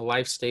about them, the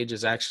life stage,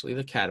 is actually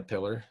the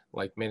caterpillar,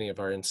 like many of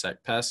our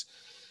insect pests.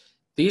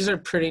 These are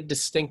pretty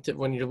distinctive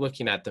when you're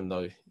looking at them,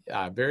 though.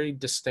 Very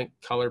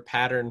distinct color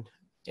pattern,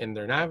 and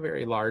they're not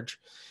very large.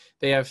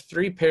 They have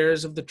 3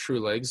 pairs of the true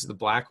legs, the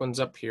black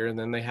ones up here, and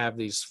then they have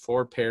these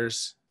 4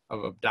 pairs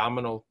of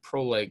abdominal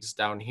prolegs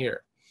down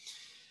here.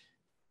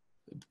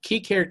 Key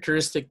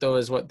characteristic, though,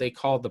 is what they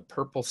call the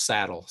purple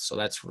saddle. So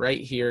that's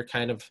right here,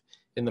 kind of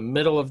in the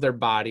middle of their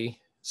body.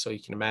 So you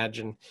can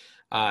imagine,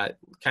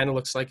 kind of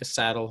looks like a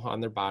saddle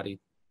on their body,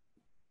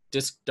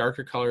 just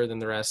darker color than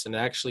the rest, and it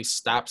actually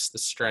stops the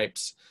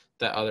stripes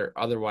that are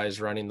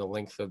otherwise running the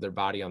length of their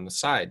body on the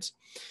sides.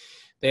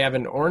 They have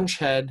an orange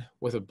head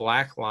with a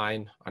black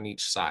line on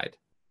each side.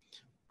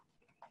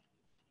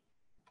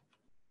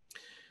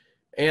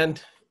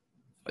 And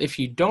if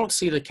you don't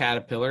see the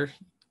caterpillar,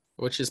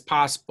 which is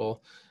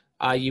possible,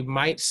 you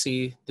might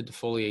see the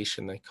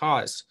defoliation they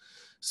cause.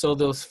 So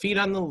they'll feed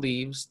on the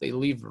leaves, they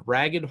leave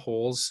ragged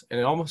holes, and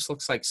it almost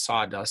looks like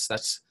sawdust.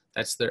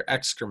 That's their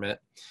excrement.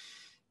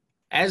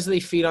 as they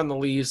feed on the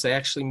leaves, they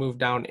actually move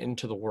down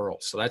into the whorl.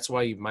 So that's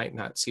why you might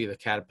not see the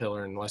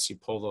caterpillar unless you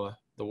pull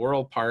the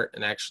whorl apart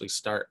and actually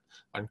start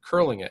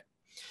uncurling it.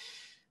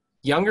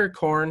 Younger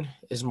corn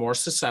is more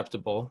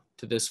susceptible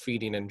to this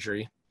feeding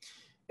injury,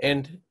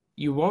 and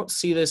you won't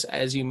see this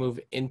as you move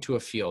into a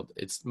field.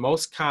 It's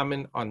most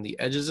common on the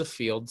edges of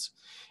fields,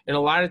 and a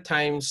lot of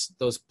times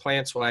those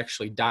plants will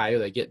actually die.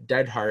 They get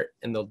dead heart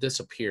and they'll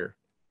disappear.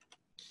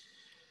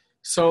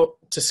 So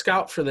to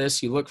scout for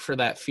this, you look for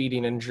that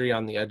feeding injury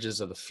on the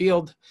edges of the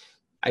field.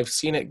 I've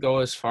seen it go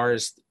as far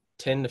as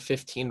 10 to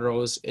 15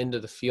 rows into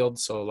the field,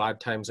 so a lot of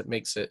times it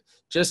makes it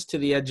just to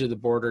the edge of the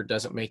border,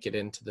 doesn't make it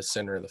into the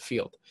center of the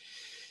field.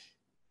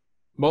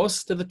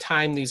 Most of the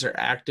time, these are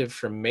active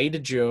from May to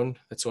June.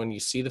 That's when you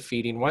see the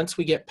feeding. Once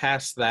we get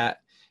past that,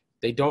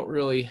 they don't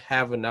really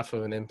have enough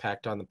of an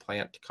impact on the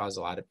plant to cause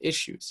a lot of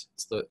issues.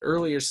 It's the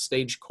earlier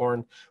stage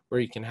corn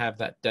where you can have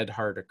that dead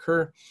heart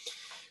occur.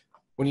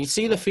 When you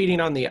see the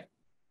feeding on the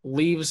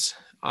leaves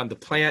on the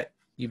plant,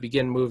 you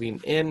begin moving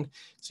in.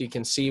 So you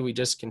can see we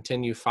just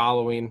continue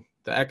following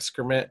the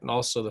excrement and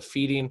also the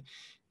feeding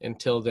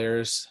until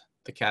there's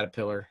the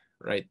caterpillar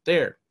right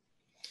there.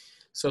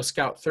 So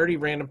scout 30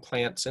 random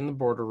plants in the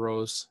border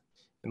rows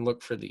and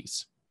look for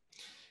these.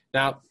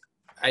 Now,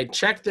 I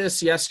checked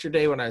this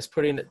yesterday when I was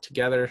putting it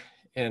together,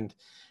 and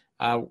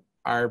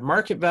our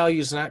market value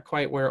is not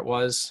quite where it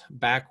was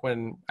back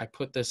when I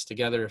put this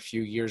together a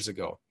few years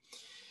ago.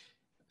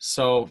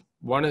 So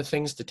one of the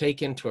things to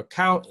take into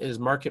account is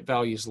market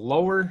value is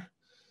lower,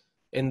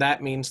 and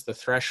that means the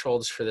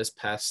thresholds for this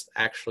pest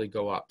actually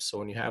go up. So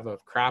when you have a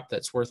crop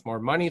that's worth more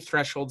money,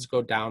 thresholds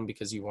go down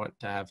because you want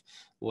to have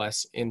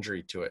less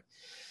injury to it.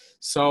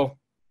 So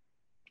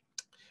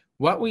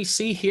what we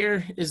see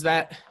here is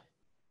that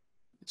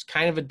it's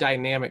kind of a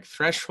dynamic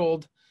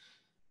threshold.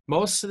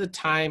 Most of the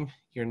time,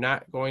 you're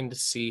not going to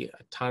see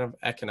a ton of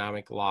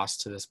economic loss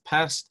to this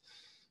pest.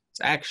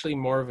 It's actually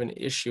more of an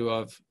issue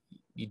of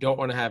you don't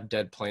want to have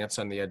dead plants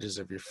on the edges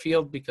of your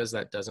field because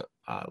that doesn't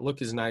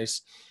look as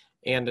nice,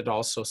 and it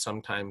also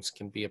sometimes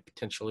can be a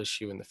potential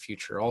issue in the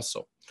future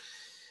also.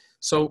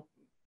 So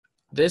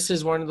this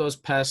is one of those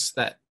pests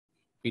that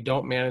we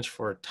don't manage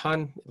for a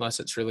ton unless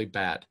it's really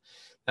bad.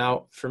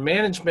 Now, for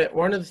management,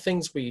 one of the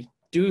things we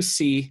do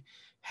see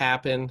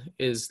happen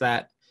is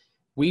that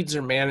weeds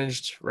are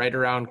managed right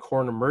around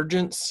corn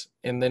emergence,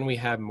 and then we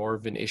have more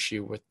of an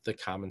issue with the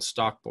common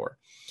stalk borer.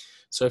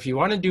 So if you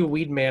want to do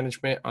weed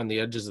management on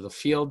the edges of the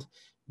field,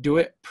 do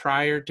it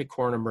prior to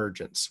corn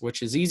emergence,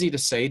 which is easy to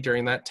say.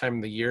 During that time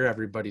of the year,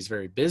 everybody's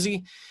very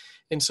busy,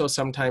 and so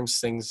sometimes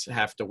things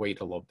have to wait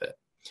a little bit.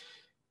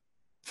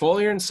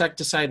 Foliar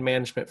insecticide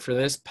management for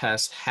this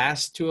pest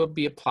has to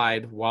be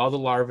applied while the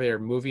larvae are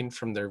moving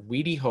from their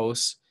weedy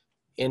hosts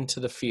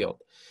into the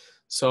field.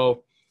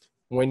 So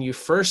when you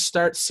first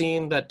start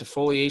seeing that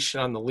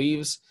defoliation on the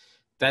leaves,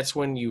 that's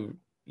when you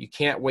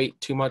can't wait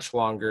too much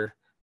longer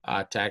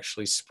to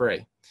actually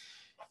spray.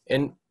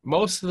 And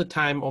most of the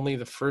time, only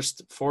the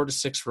first 4 to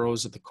 6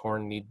 rows of the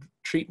corn need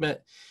treatment.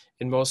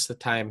 And most of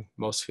the time,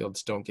 most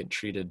fields don't get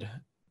treated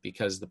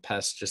because the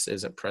pest just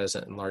isn't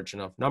present in large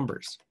enough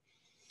numbers.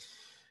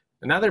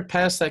 Another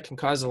pest that can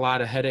cause a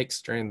lot of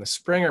headaches during the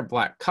spring are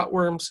black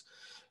cutworms.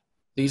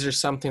 These are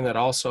something that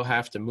also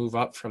have to move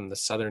up from the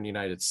southern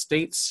United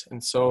States.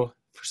 And so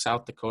for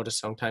South Dakota,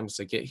 sometimes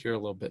they get here a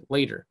little bit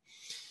later.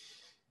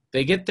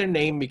 They get their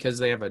name because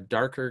they have a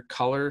darker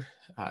color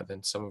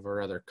than some of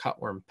our other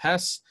cutworm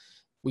pests.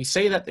 We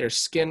say that their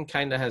skin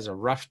kind of has a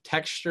rough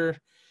texture.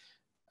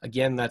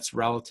 Again, that's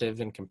relative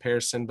in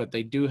comparison, but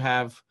they do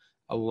have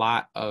a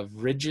lot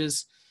of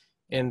ridges.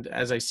 And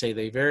as I say,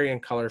 they vary in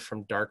color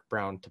from dark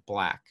brown to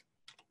black.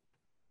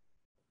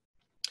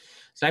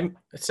 So I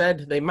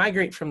said they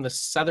migrate from the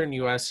southern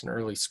US in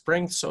early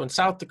spring. So in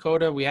South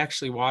Dakota, we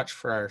actually watch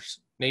for our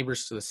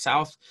neighbors to the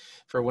south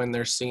for when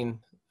they're seeing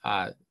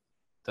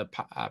the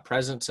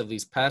presence of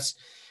these pests,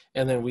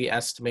 and then we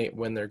estimate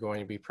when they're going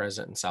to be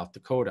present in South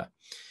Dakota.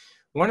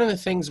 One of the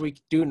things we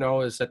do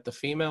know is that the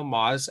female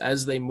moths,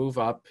 as they move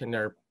up and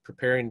are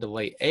preparing to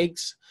lay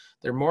eggs,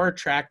 they're more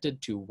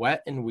attracted to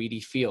wet and weedy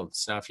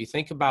fields. Now, if you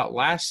think about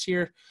last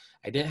year,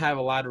 I didn't have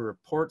a lot of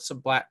reports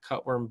of black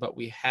cutworm, but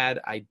we had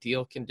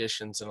ideal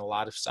conditions in a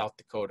lot of South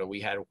Dakota.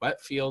 We had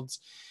wet fields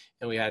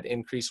and we had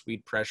increased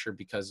weed pressure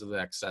because of the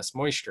excess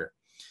moisture.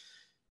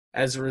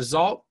 As a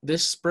result,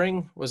 this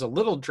spring was a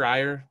little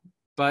drier,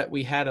 but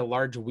we had a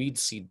large weed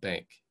seed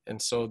bank.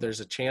 And so there's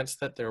a chance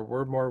that there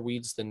were more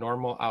weeds than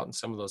normal out in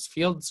some of those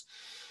fields.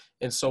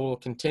 And so we'll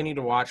continue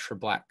to watch for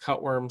black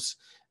cutworms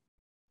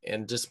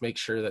and just make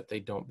sure that they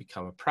don't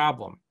become a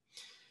problem.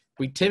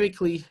 We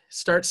typically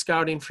start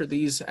scouting for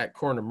these at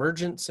corn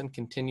emergence and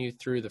continue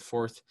through the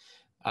 4th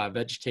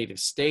vegetative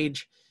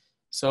stage.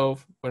 So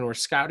when we're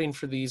scouting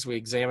for these, we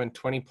examine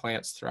 20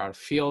 plants throughout a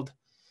field.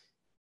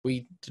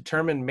 We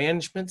determine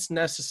management's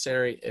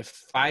necessary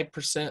if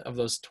 5% of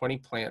those 20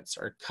 plants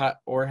are cut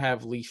or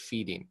have leaf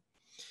feeding.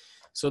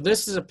 So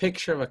this is a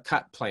picture of a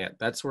cut plant.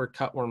 That's where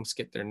cutworms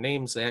get their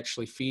names. They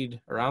actually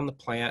feed around the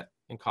plant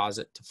and cause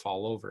it to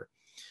fall over.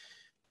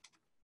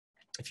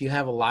 If you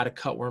have a lot of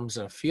cutworms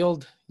in a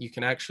field, you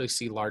can actually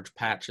see large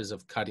patches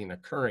of cutting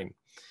occurring,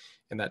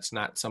 and that's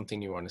not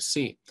something you want to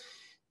see.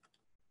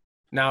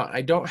 Now,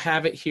 I don't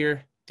have it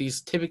here.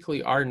 These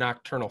typically are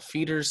nocturnal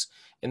feeders,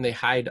 and they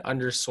hide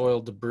under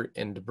soil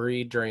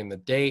debris during the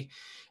day.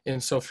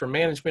 And so for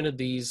management of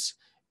these,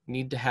 you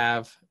need to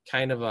have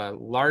kind of a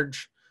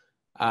large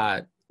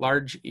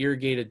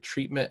irrigated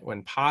treatment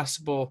when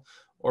possible,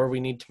 or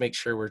we need to make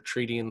sure we're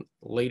treating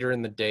later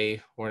in the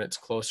day when it's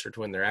closer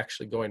to when they're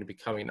actually going to be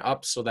coming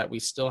up, so that we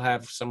still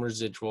have some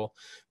residual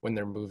when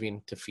they're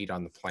moving to feed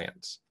on the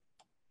plants.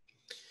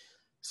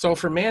 So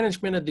for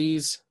management of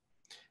these,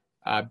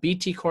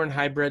 BT corn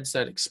hybrids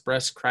that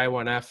express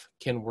Cry1F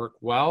can work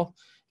well,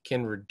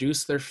 can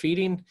reduce their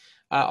feeding.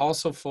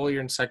 Also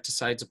foliar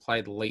insecticides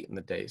applied late in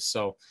the day.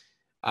 So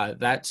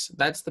that's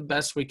the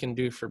best we can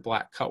do for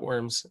black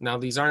cutworms. Now,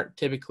 these aren't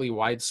typically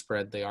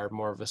widespread. They are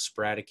more of a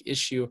sporadic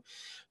issue.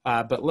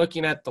 But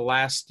looking at the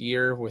last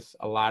year with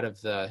a lot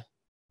of the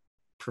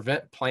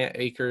prevent plant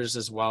acres,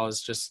 as well as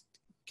just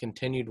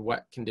continued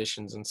wet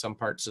conditions in some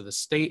parts of the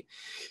state,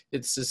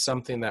 this is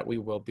something that we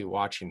will be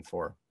watching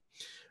for.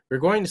 We're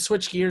going to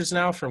switch gears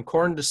now from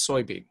corn to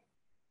soybean.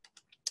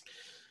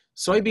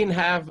 Soybean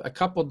have a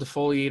couple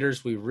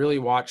defoliators we really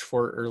watch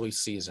for early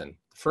season.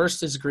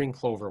 First is green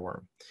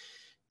cloverworm.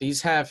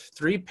 These have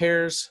 3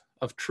 pairs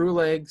of true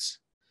legs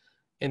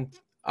and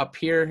up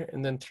here,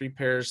 and then 3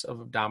 pairs of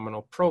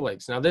abdominal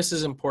prolegs. Now this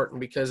is important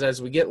because as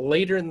we get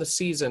later in the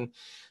season,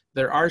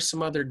 there are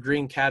some other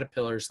green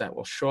caterpillars that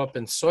will show up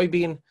in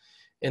soybean,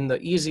 and the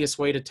easiest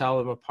way to tell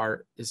them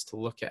apart is to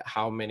look at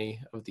how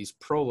many of these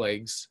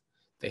prolegs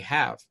they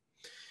have.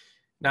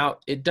 Now,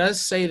 it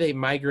does say they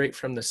migrate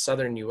from the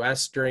southern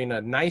US during a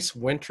nice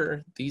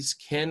winter. These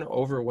can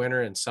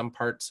overwinter in some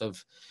parts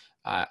of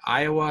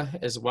Iowa,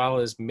 as well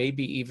as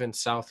maybe even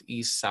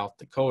southeast South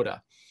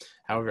Dakota.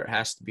 However, it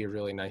has to be a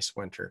really nice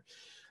winter.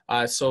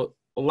 So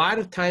a lot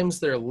of times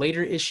they're a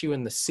later issue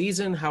in the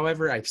season.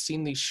 However, I've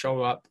seen these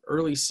show up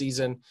early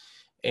season.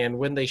 And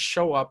when they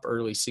show up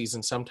early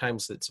season,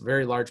 sometimes it's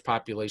very large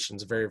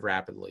populations very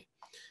rapidly.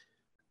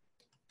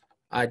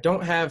 I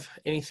don't have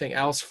anything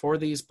else for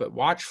these, but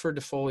watch for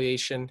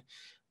defoliation.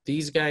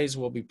 These guys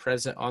will be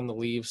present on the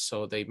leaves,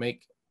 so they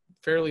make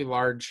fairly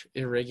large,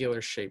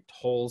 irregular shaped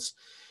holes.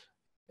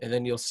 And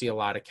then you'll see a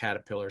lot of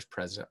caterpillars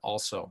present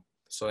also.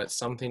 So that's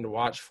something to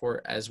watch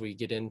for as we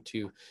get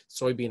into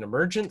soybean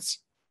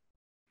emergence.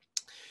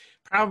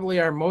 Probably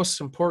our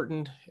most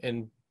important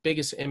and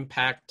biggest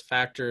impact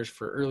factors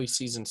for early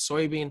season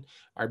soybean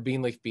are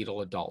bean leaf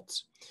beetle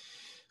adults.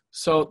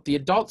 So the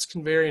adults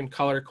can vary in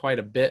color quite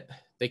a bit.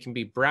 They can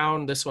be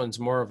brown. This one's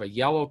more of a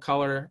yellow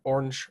color,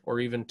 orange, or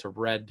even to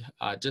red,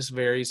 just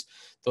varies.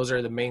 Those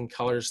are the main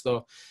colors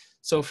though.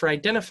 So for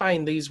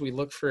identifying these, we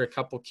look for a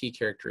couple key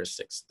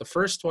characteristics. The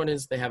first one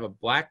is they have a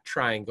black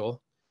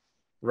triangle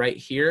right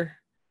here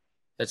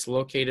that's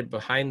located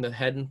behind the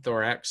head and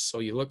thorax. So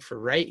you look for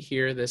right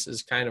here, this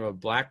is kind of a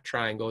black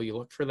triangle, you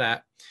look for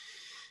that.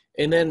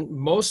 And then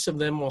most of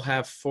them will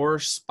have 4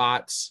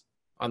 spots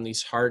on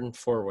these hardened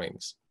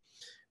forewings.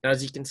 Now,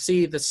 as you can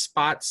see, the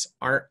spots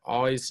aren't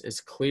always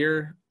as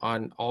clear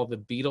on all the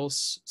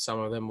beetles. Some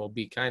of them will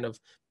be kind of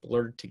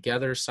blurred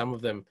together. Some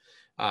of them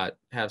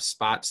have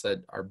spots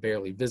that are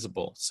barely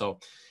visible. So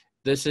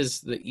this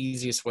is the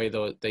easiest way,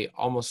 though. They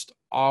almost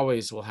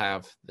always will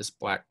have this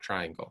black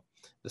triangle.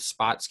 The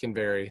spots can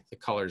vary, the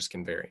colors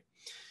can vary.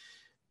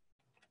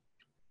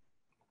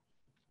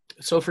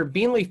 So for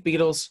bean leaf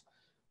beetles,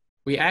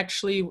 we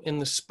actually in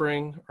the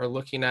spring are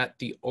looking at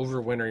the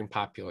overwintering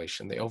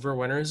population. They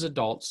overwinter as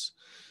adults.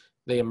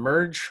 They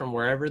emerge from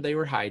wherever they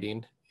were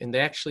hiding, and they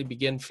actually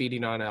begin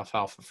feeding on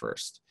alfalfa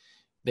first.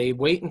 They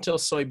wait until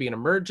soybean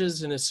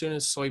emerges, and as soon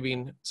as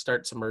soybean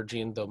starts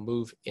emerging, they'll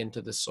move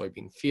into the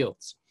soybean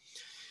fields.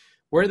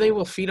 Where they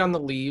will feed on the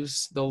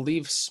leaves, they'll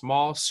leave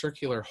small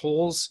circular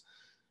holes,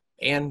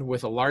 and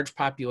with a large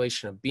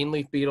population of bean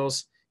leaf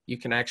beetles, you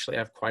can actually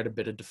have quite a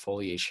bit of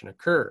defoliation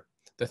occur.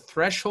 The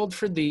threshold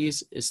for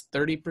these is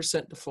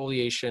 30%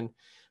 defoliation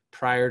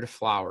prior to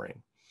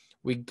flowering.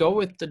 We go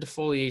with the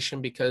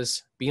defoliation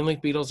because bean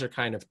leaf beetles are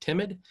kind of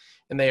timid,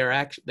 and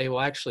they will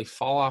actually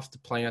fall off the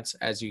plants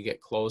as you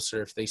get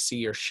closer. If they see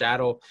your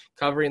shadow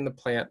covering the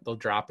plant, they'll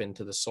drop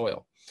into the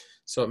soil.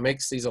 So it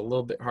makes these a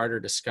little bit harder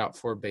to scout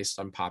for based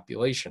on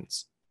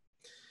populations.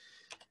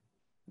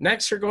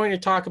 Next, we're going to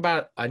talk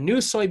about a new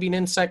soybean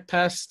insect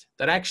pest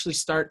that actually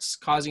starts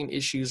causing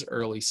issues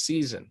early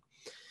season.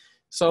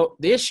 So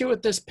the issue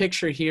with this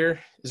picture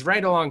here is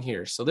right along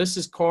here. So this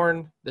is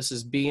corn, this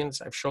is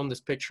beans. I've shown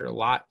this picture a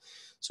lot.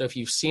 So if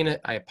you've seen it,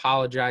 I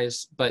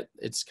apologize, but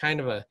it's kind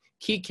of a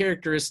key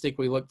characteristic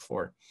we look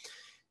for.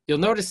 You'll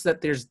notice that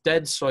there's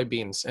dead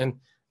soybeans, and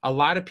a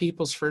lot of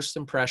people's first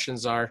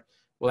impressions are,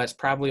 well, that's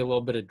probably a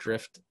little bit of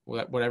drift.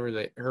 Whatever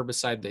the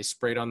herbicide they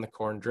sprayed on the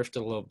corn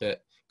drifted a little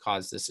bit,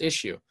 caused this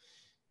issue.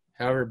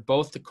 However,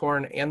 both the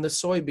corn and the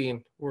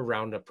soybean were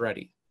Roundup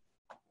ready,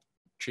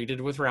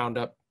 treated with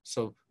Roundup.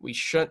 So we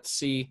shouldn't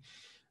see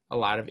a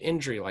lot of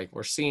injury like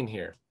we're seeing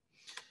here.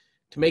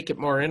 To make it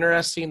more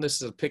interesting,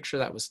 this is a picture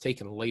that was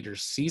taken later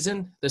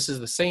season. This is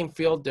the same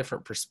field,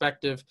 different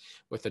perspective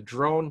with a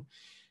drone.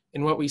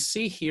 And what we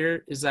see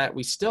here is that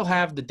we still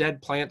have the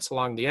dead plants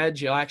along the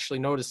edge. You'll actually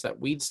notice that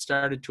weeds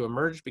started to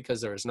emerge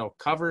because there was no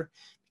cover,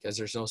 because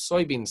there's no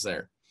soybeans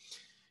there.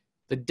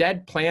 The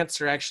dead plants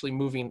are actually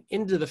moving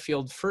into the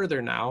field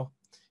further now.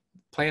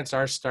 Plants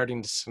are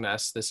starting to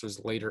senesce. This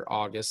was later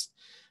August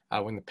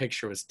when the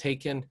picture was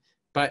taken,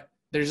 but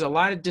there's a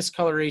lot of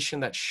discoloration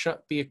that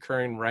shouldn't be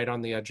occurring right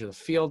on the edge of the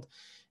field.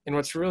 And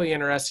what's really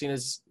interesting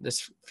is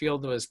this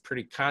field was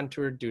pretty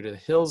contoured due to the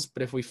hills,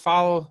 but if we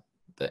follow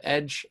the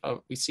edge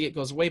of, we see it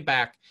goes way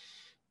back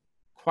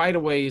quite a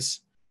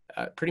ways,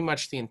 pretty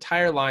much the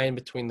entire line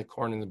between the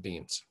corn and the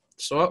beans.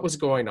 So what was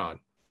going on?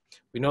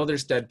 We know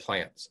there's dead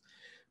plants.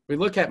 We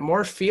look at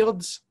more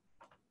fields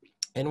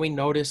and we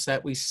notice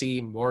that we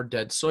see more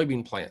dead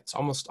soybean plants,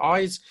 almost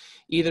always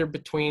either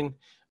between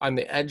on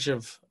the edge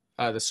of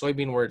the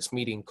soybean where it's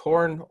meeting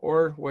corn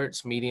or where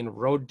it's meeting a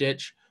road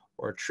ditch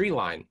or a tree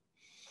line.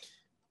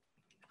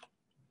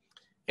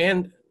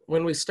 And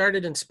when we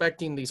started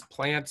inspecting these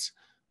plants,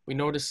 we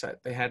noticed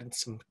that they had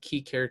some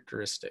key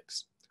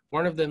characteristics.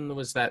 One of them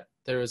was that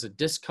there was a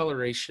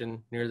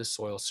discoloration near the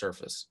soil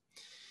surface.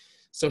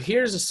 So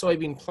here's a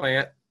soybean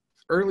plant,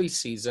 early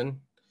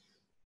season.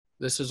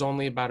 This is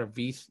only about a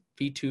V2,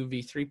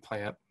 V3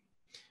 plant.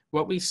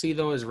 What we see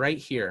though is right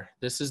here.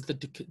 This is the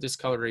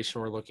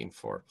discoloration we're looking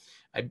for.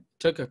 I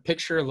took a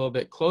picture a little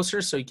bit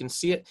closer so you can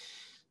see it.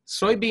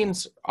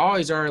 Soybeans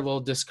always are a little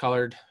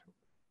discolored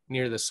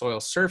near the soil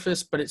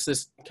surface, but it's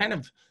this kind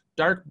of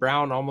dark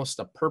brown, almost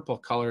a purple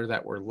color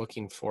that we're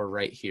looking for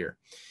right here.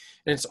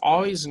 And it's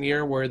always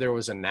near where there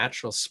was a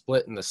natural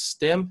split in the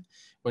stem.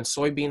 When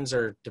soybeans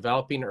are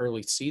developing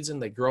early season,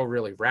 they grow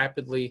really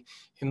rapidly,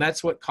 and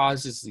that's what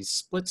causes these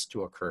splits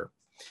to occur.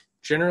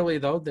 Generally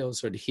though,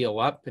 those would heal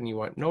up and you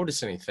won't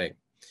notice anything.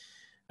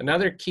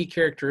 Another key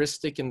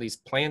characteristic in these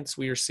plants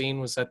we were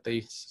seeing was that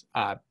they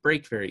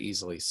break very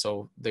easily,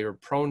 so they were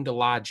prone to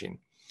lodging.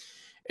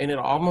 And it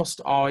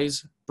almost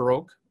always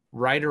broke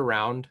right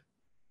around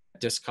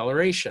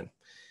discoloration.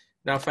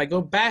 Now, if I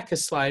go back a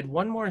slide,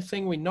 one more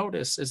thing we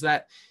notice is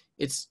that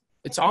it's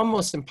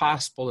almost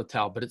impossible to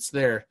tell, but it's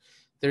there.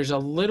 There's a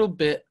little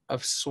bit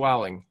of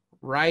swelling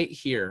right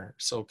here.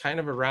 So kind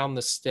of around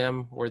the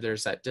stem where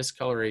there's that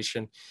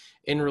discoloration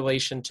in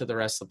relation to the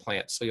rest of the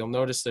plant. So you'll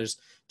notice there's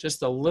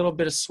just a little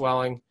bit of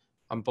swelling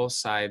on both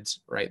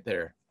sides right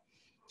there.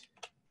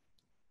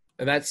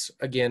 And that's,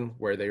 again,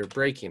 where they were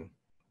breaking.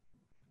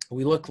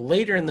 We look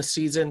later in the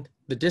season,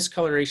 the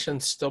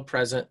discoloration's still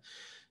present.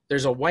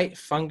 There's a white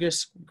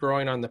fungus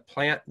growing on the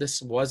plant.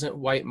 This wasn't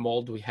white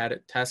mold. We had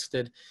it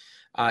tested.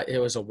 It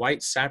was a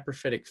white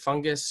saprophytic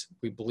fungus.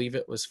 We believe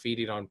it was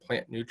feeding on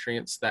plant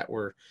nutrients that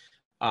were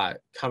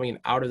coming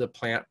out of the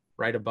plant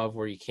right above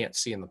where you can't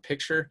see in the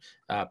picture.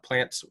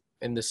 Plants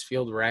in this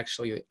field were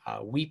actually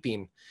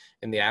weeping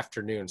in the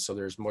afternoon, so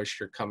there's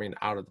moisture coming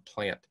out of the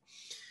plant.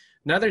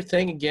 Another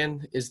thing,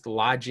 again, is the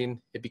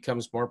lodging. It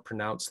becomes more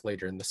pronounced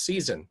later in the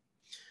season.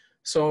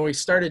 So when we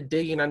started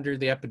digging under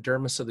the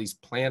epidermis of these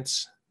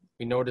plants,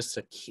 we noticed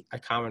a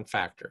common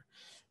factor.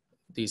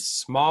 These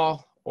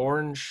small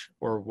orange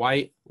or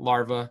white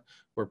larvae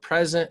were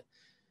present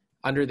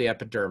under the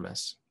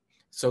epidermis.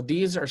 So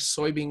these are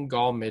soybean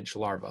gall midge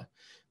larvae.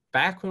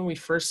 Back when we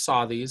first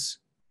saw these,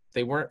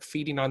 they weren't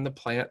feeding on the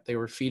plant, they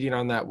were feeding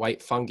on that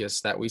white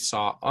fungus that we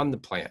saw on the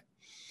plant.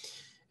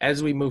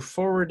 As we move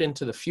forward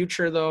into the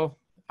future though,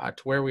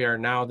 to where we are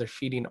now, they're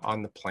feeding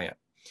on the plant.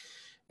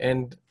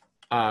 And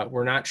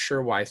we're not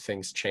sure why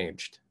things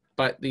changed.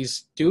 But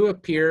these do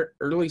appear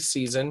early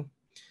season,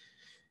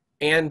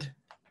 and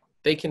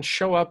they can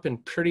show up in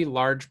pretty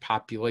large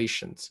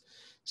populations.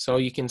 So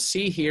you can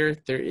see here,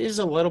 there is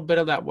a little bit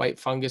of that white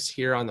fungus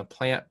here on the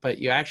plant, but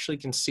you actually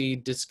can see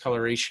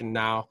discoloration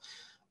now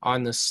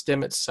on the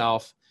stem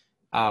itself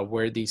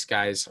where these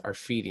guys are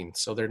feeding.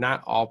 So they're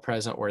not all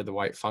present where the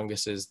white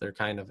fungus is, they're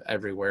kind of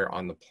everywhere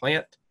on the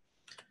plant.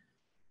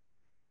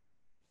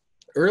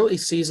 Early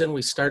season,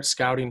 we start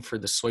scouting for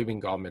the soybean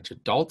gall midge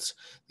adults.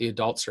 The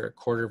adults are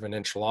 1/4 of an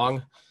inch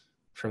long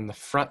from the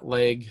front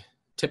leg,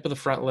 tip of the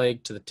front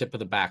leg to the tip of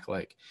the back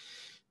leg.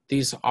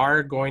 These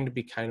are going to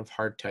be kind of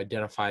hard to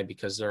identify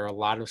because there are a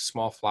lot of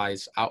small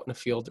flies out in the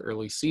field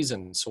early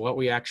season. So what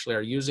we actually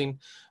are using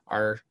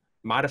are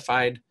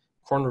modified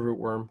corn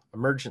rootworm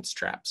emergence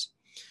traps.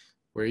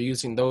 We're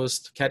using those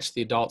to catch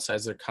the adults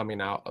as they're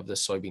coming out of the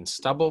soybean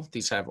stubble.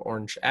 These have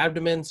orange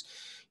abdomens.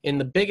 And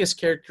the biggest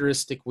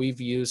characteristic we've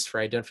used for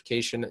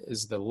identification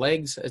is the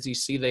legs. As you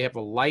see, they have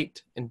a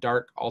light and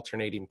dark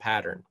alternating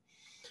pattern.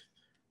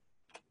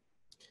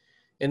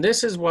 And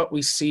this is what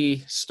we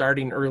see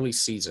starting early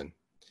season.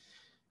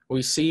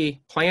 We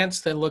see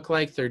plants that look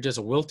like they're just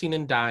wilting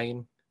and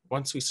dying.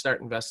 Once we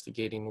start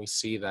investigating, we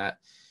see that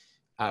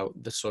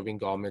the soybean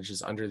gall midge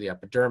is under the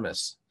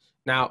epidermis.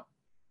 Now,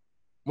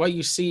 what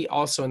you see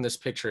also in this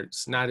picture,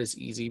 it's not as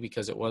easy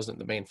because it wasn't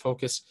the main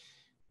focus.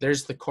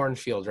 There's the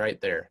cornfield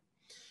right there.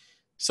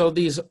 So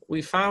these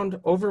we found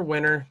over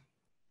winter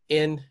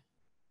in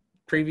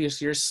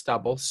previous year's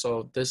stubble.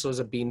 So this was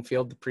a bean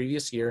field the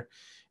previous year,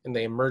 and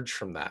they emerged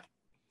from that.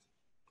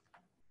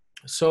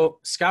 So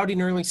scouting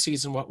early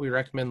season, what we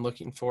recommend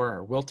looking for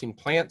are wilting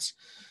plants.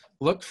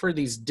 Look for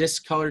these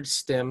discolored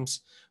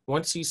stems.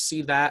 Once you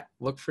see that,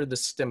 look for the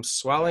stem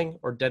swelling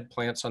or dead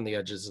plants on the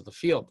edges of the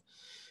field.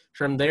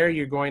 From there,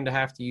 you're going to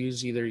have to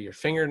use either your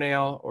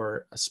fingernail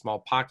or a small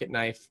pocket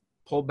knife,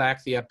 pull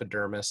back the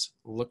epidermis,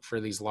 look for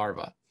these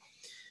larvae.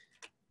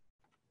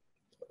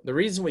 The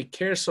reason we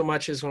care so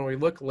much is when we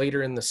look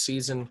later in the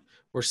season,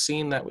 we're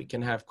seeing that we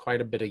can have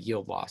quite a bit of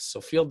yield loss. So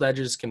field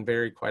edges can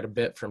vary quite a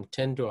bit from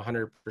 10 to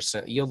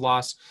 100% yield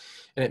loss,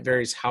 and it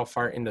varies how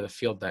far into the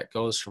field that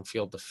goes from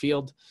field to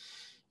field.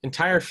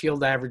 Entire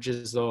field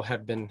averages, though,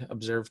 have been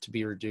observed to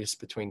be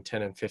reduced between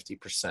 10 and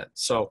 50%.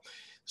 So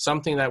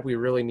something that we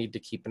really need to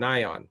keep an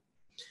eye on.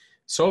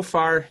 So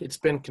far, it's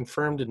been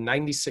confirmed in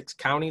 96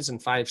 counties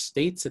and 5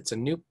 states. It's a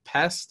new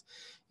pest.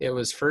 It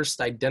was first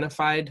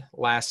identified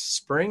last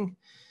spring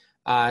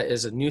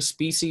as a new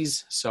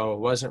species, so it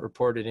wasn't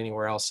reported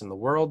anywhere else in the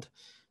world,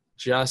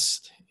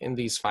 just in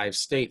these 5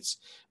 states.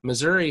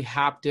 Missouri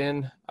hopped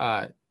in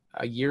a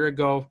year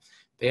ago.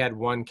 They had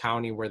 1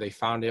 county where they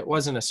found it. It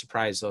wasn't a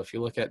surprise, though. If you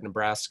look at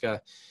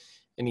Nebraska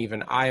and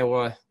even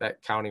Iowa,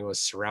 that county was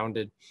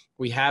surrounded.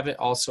 We have it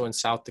also in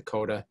South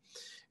Dakota,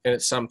 and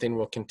it's something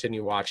we'll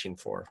continue watching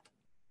for.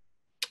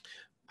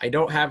 I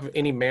don't have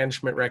any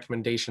management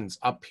recommendations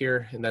up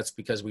here, and that's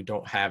because we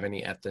don't have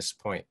any at this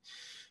point.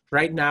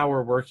 Right now,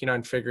 we're working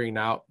on figuring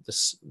out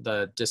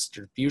the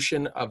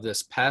distribution of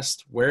this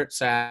pest, where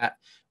it's at,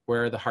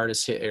 where are the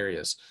hardest hit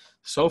areas.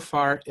 So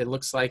far, it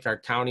looks like our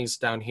counties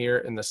down here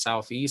in the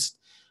southeast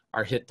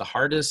are hit the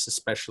hardest,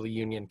 especially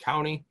Union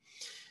County.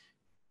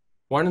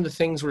 One of the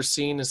things we're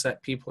seeing is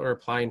that people are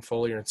applying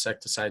foliar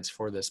insecticides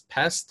for this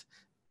pest.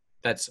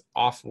 That's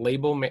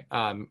off-label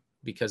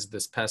because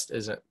this pest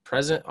isn't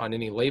present on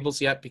any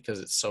labels yet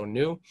because it's so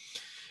new.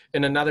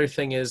 And another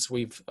thing is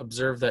we've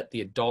observed that the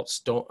adults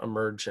don't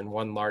emerge in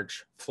one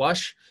large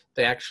flush.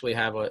 They actually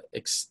have an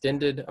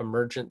extended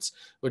emergence,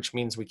 which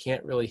means we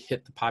can't really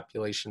hit the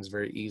populations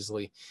very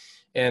easily.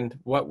 And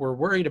what we're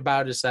worried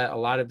about is that a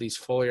lot of these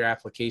foliar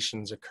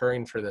applications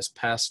occurring for this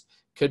pest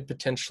could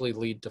potentially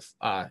lead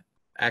to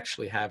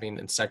actually having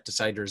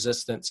insecticide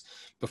resistance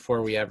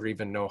before we ever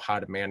even know how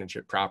to manage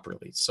it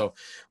properly. So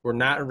we're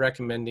not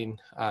recommending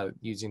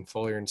using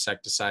foliar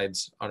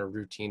insecticides on a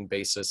routine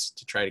basis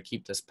to try to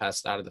keep this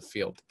pest out of the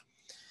field.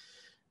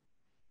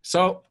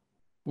 So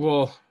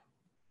we'll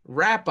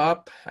wrap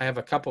up. I have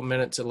a couple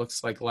minutes, it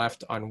looks like,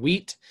 left on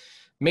wheat.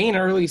 Main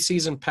early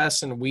season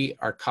pests in wheat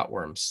are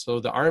cutworms. So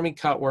the army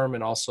cutworm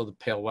and also the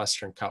pale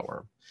western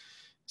cutworm.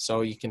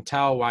 So you can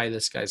tell why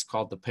this guy's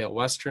called the pale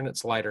western.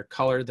 It's lighter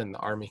color than the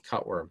army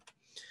cutworm.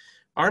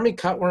 Army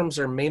cutworms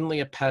are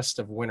mainly a pest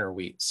of winter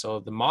wheat. So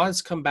the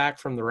moths come back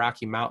from the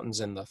Rocky Mountains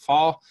in the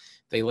fall.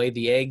 They lay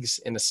the eggs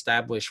and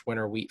establish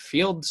winter wheat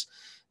fields.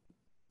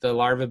 The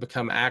larvae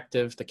become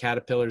active, the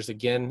caterpillars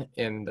again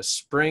in the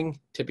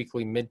spring,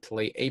 typically mid to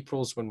late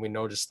April is when we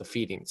notice the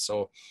feeding.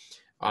 So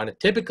on a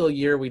typical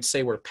year, we'd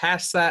say we're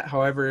past that.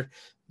 However,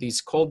 these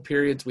cold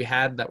periods we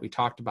had that we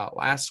talked about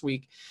last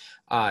week,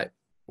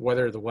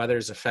 whether the weather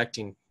is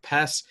affecting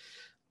pests,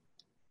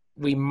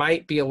 we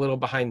might be a little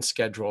behind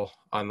schedule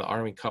on the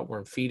army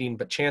cutworm feeding,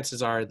 but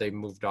chances are they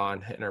moved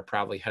on and are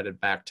probably headed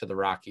back to the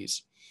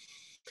Rockies.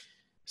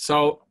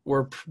 So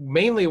we're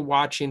mainly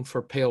watching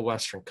for pale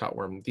western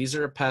cutworm. These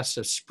are a pest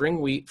of spring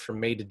wheat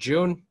from May to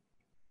June.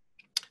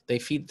 They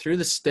feed through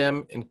the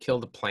stem and kill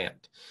the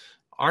plant.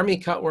 Army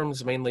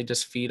cutworms mainly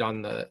just feed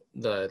on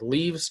the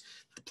leaves.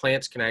 The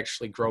plants can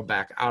actually grow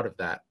back out of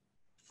that.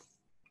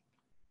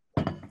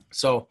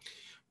 So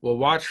we'll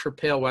watch for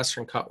pale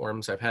western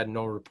cutworms. I've had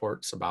no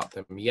reports about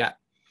them yet.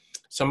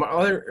 Some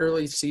other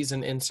early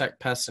season insect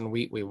pests in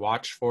wheat we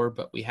watch for,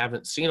 but we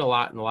haven't seen a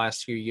lot in the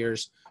last few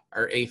years,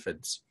 are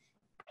aphids.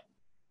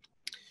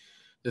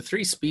 The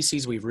 3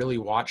 species we really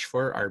watch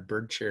for are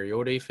bird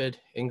chariot aphid,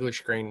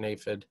 English grain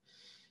aphid,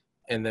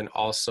 and then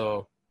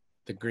also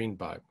the green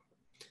bug.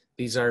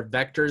 These are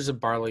vectors of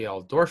barley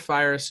yellow dwarf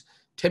virus.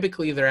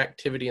 Typically their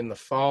activity in the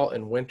fall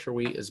and winter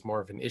wheat is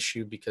more of an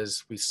issue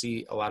because we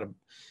see a lot of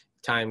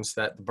times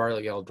that the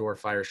barley yellow dwarf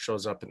virus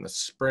shows up in the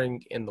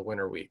spring in the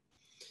winter wheat.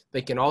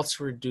 They can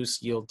also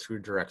reduce yield through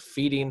direct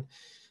feeding.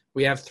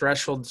 We have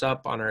thresholds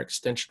up on our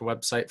extension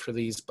website for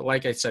these, but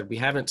like I said, we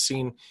haven't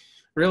seen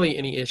really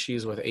any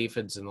issues with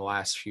aphids in the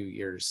last few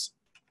years.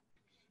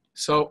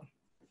 So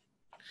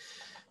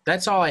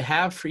that's all I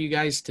have for you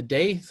guys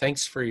today.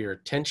 Thanks for your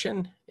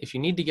attention. If you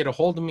need to get a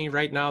hold of me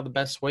right now, the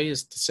best way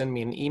is to send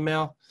me an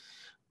email,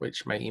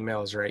 which my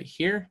email is right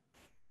here,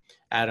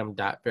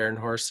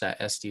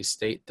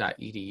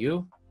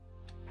 adam.varenhorst@sdstate.edu.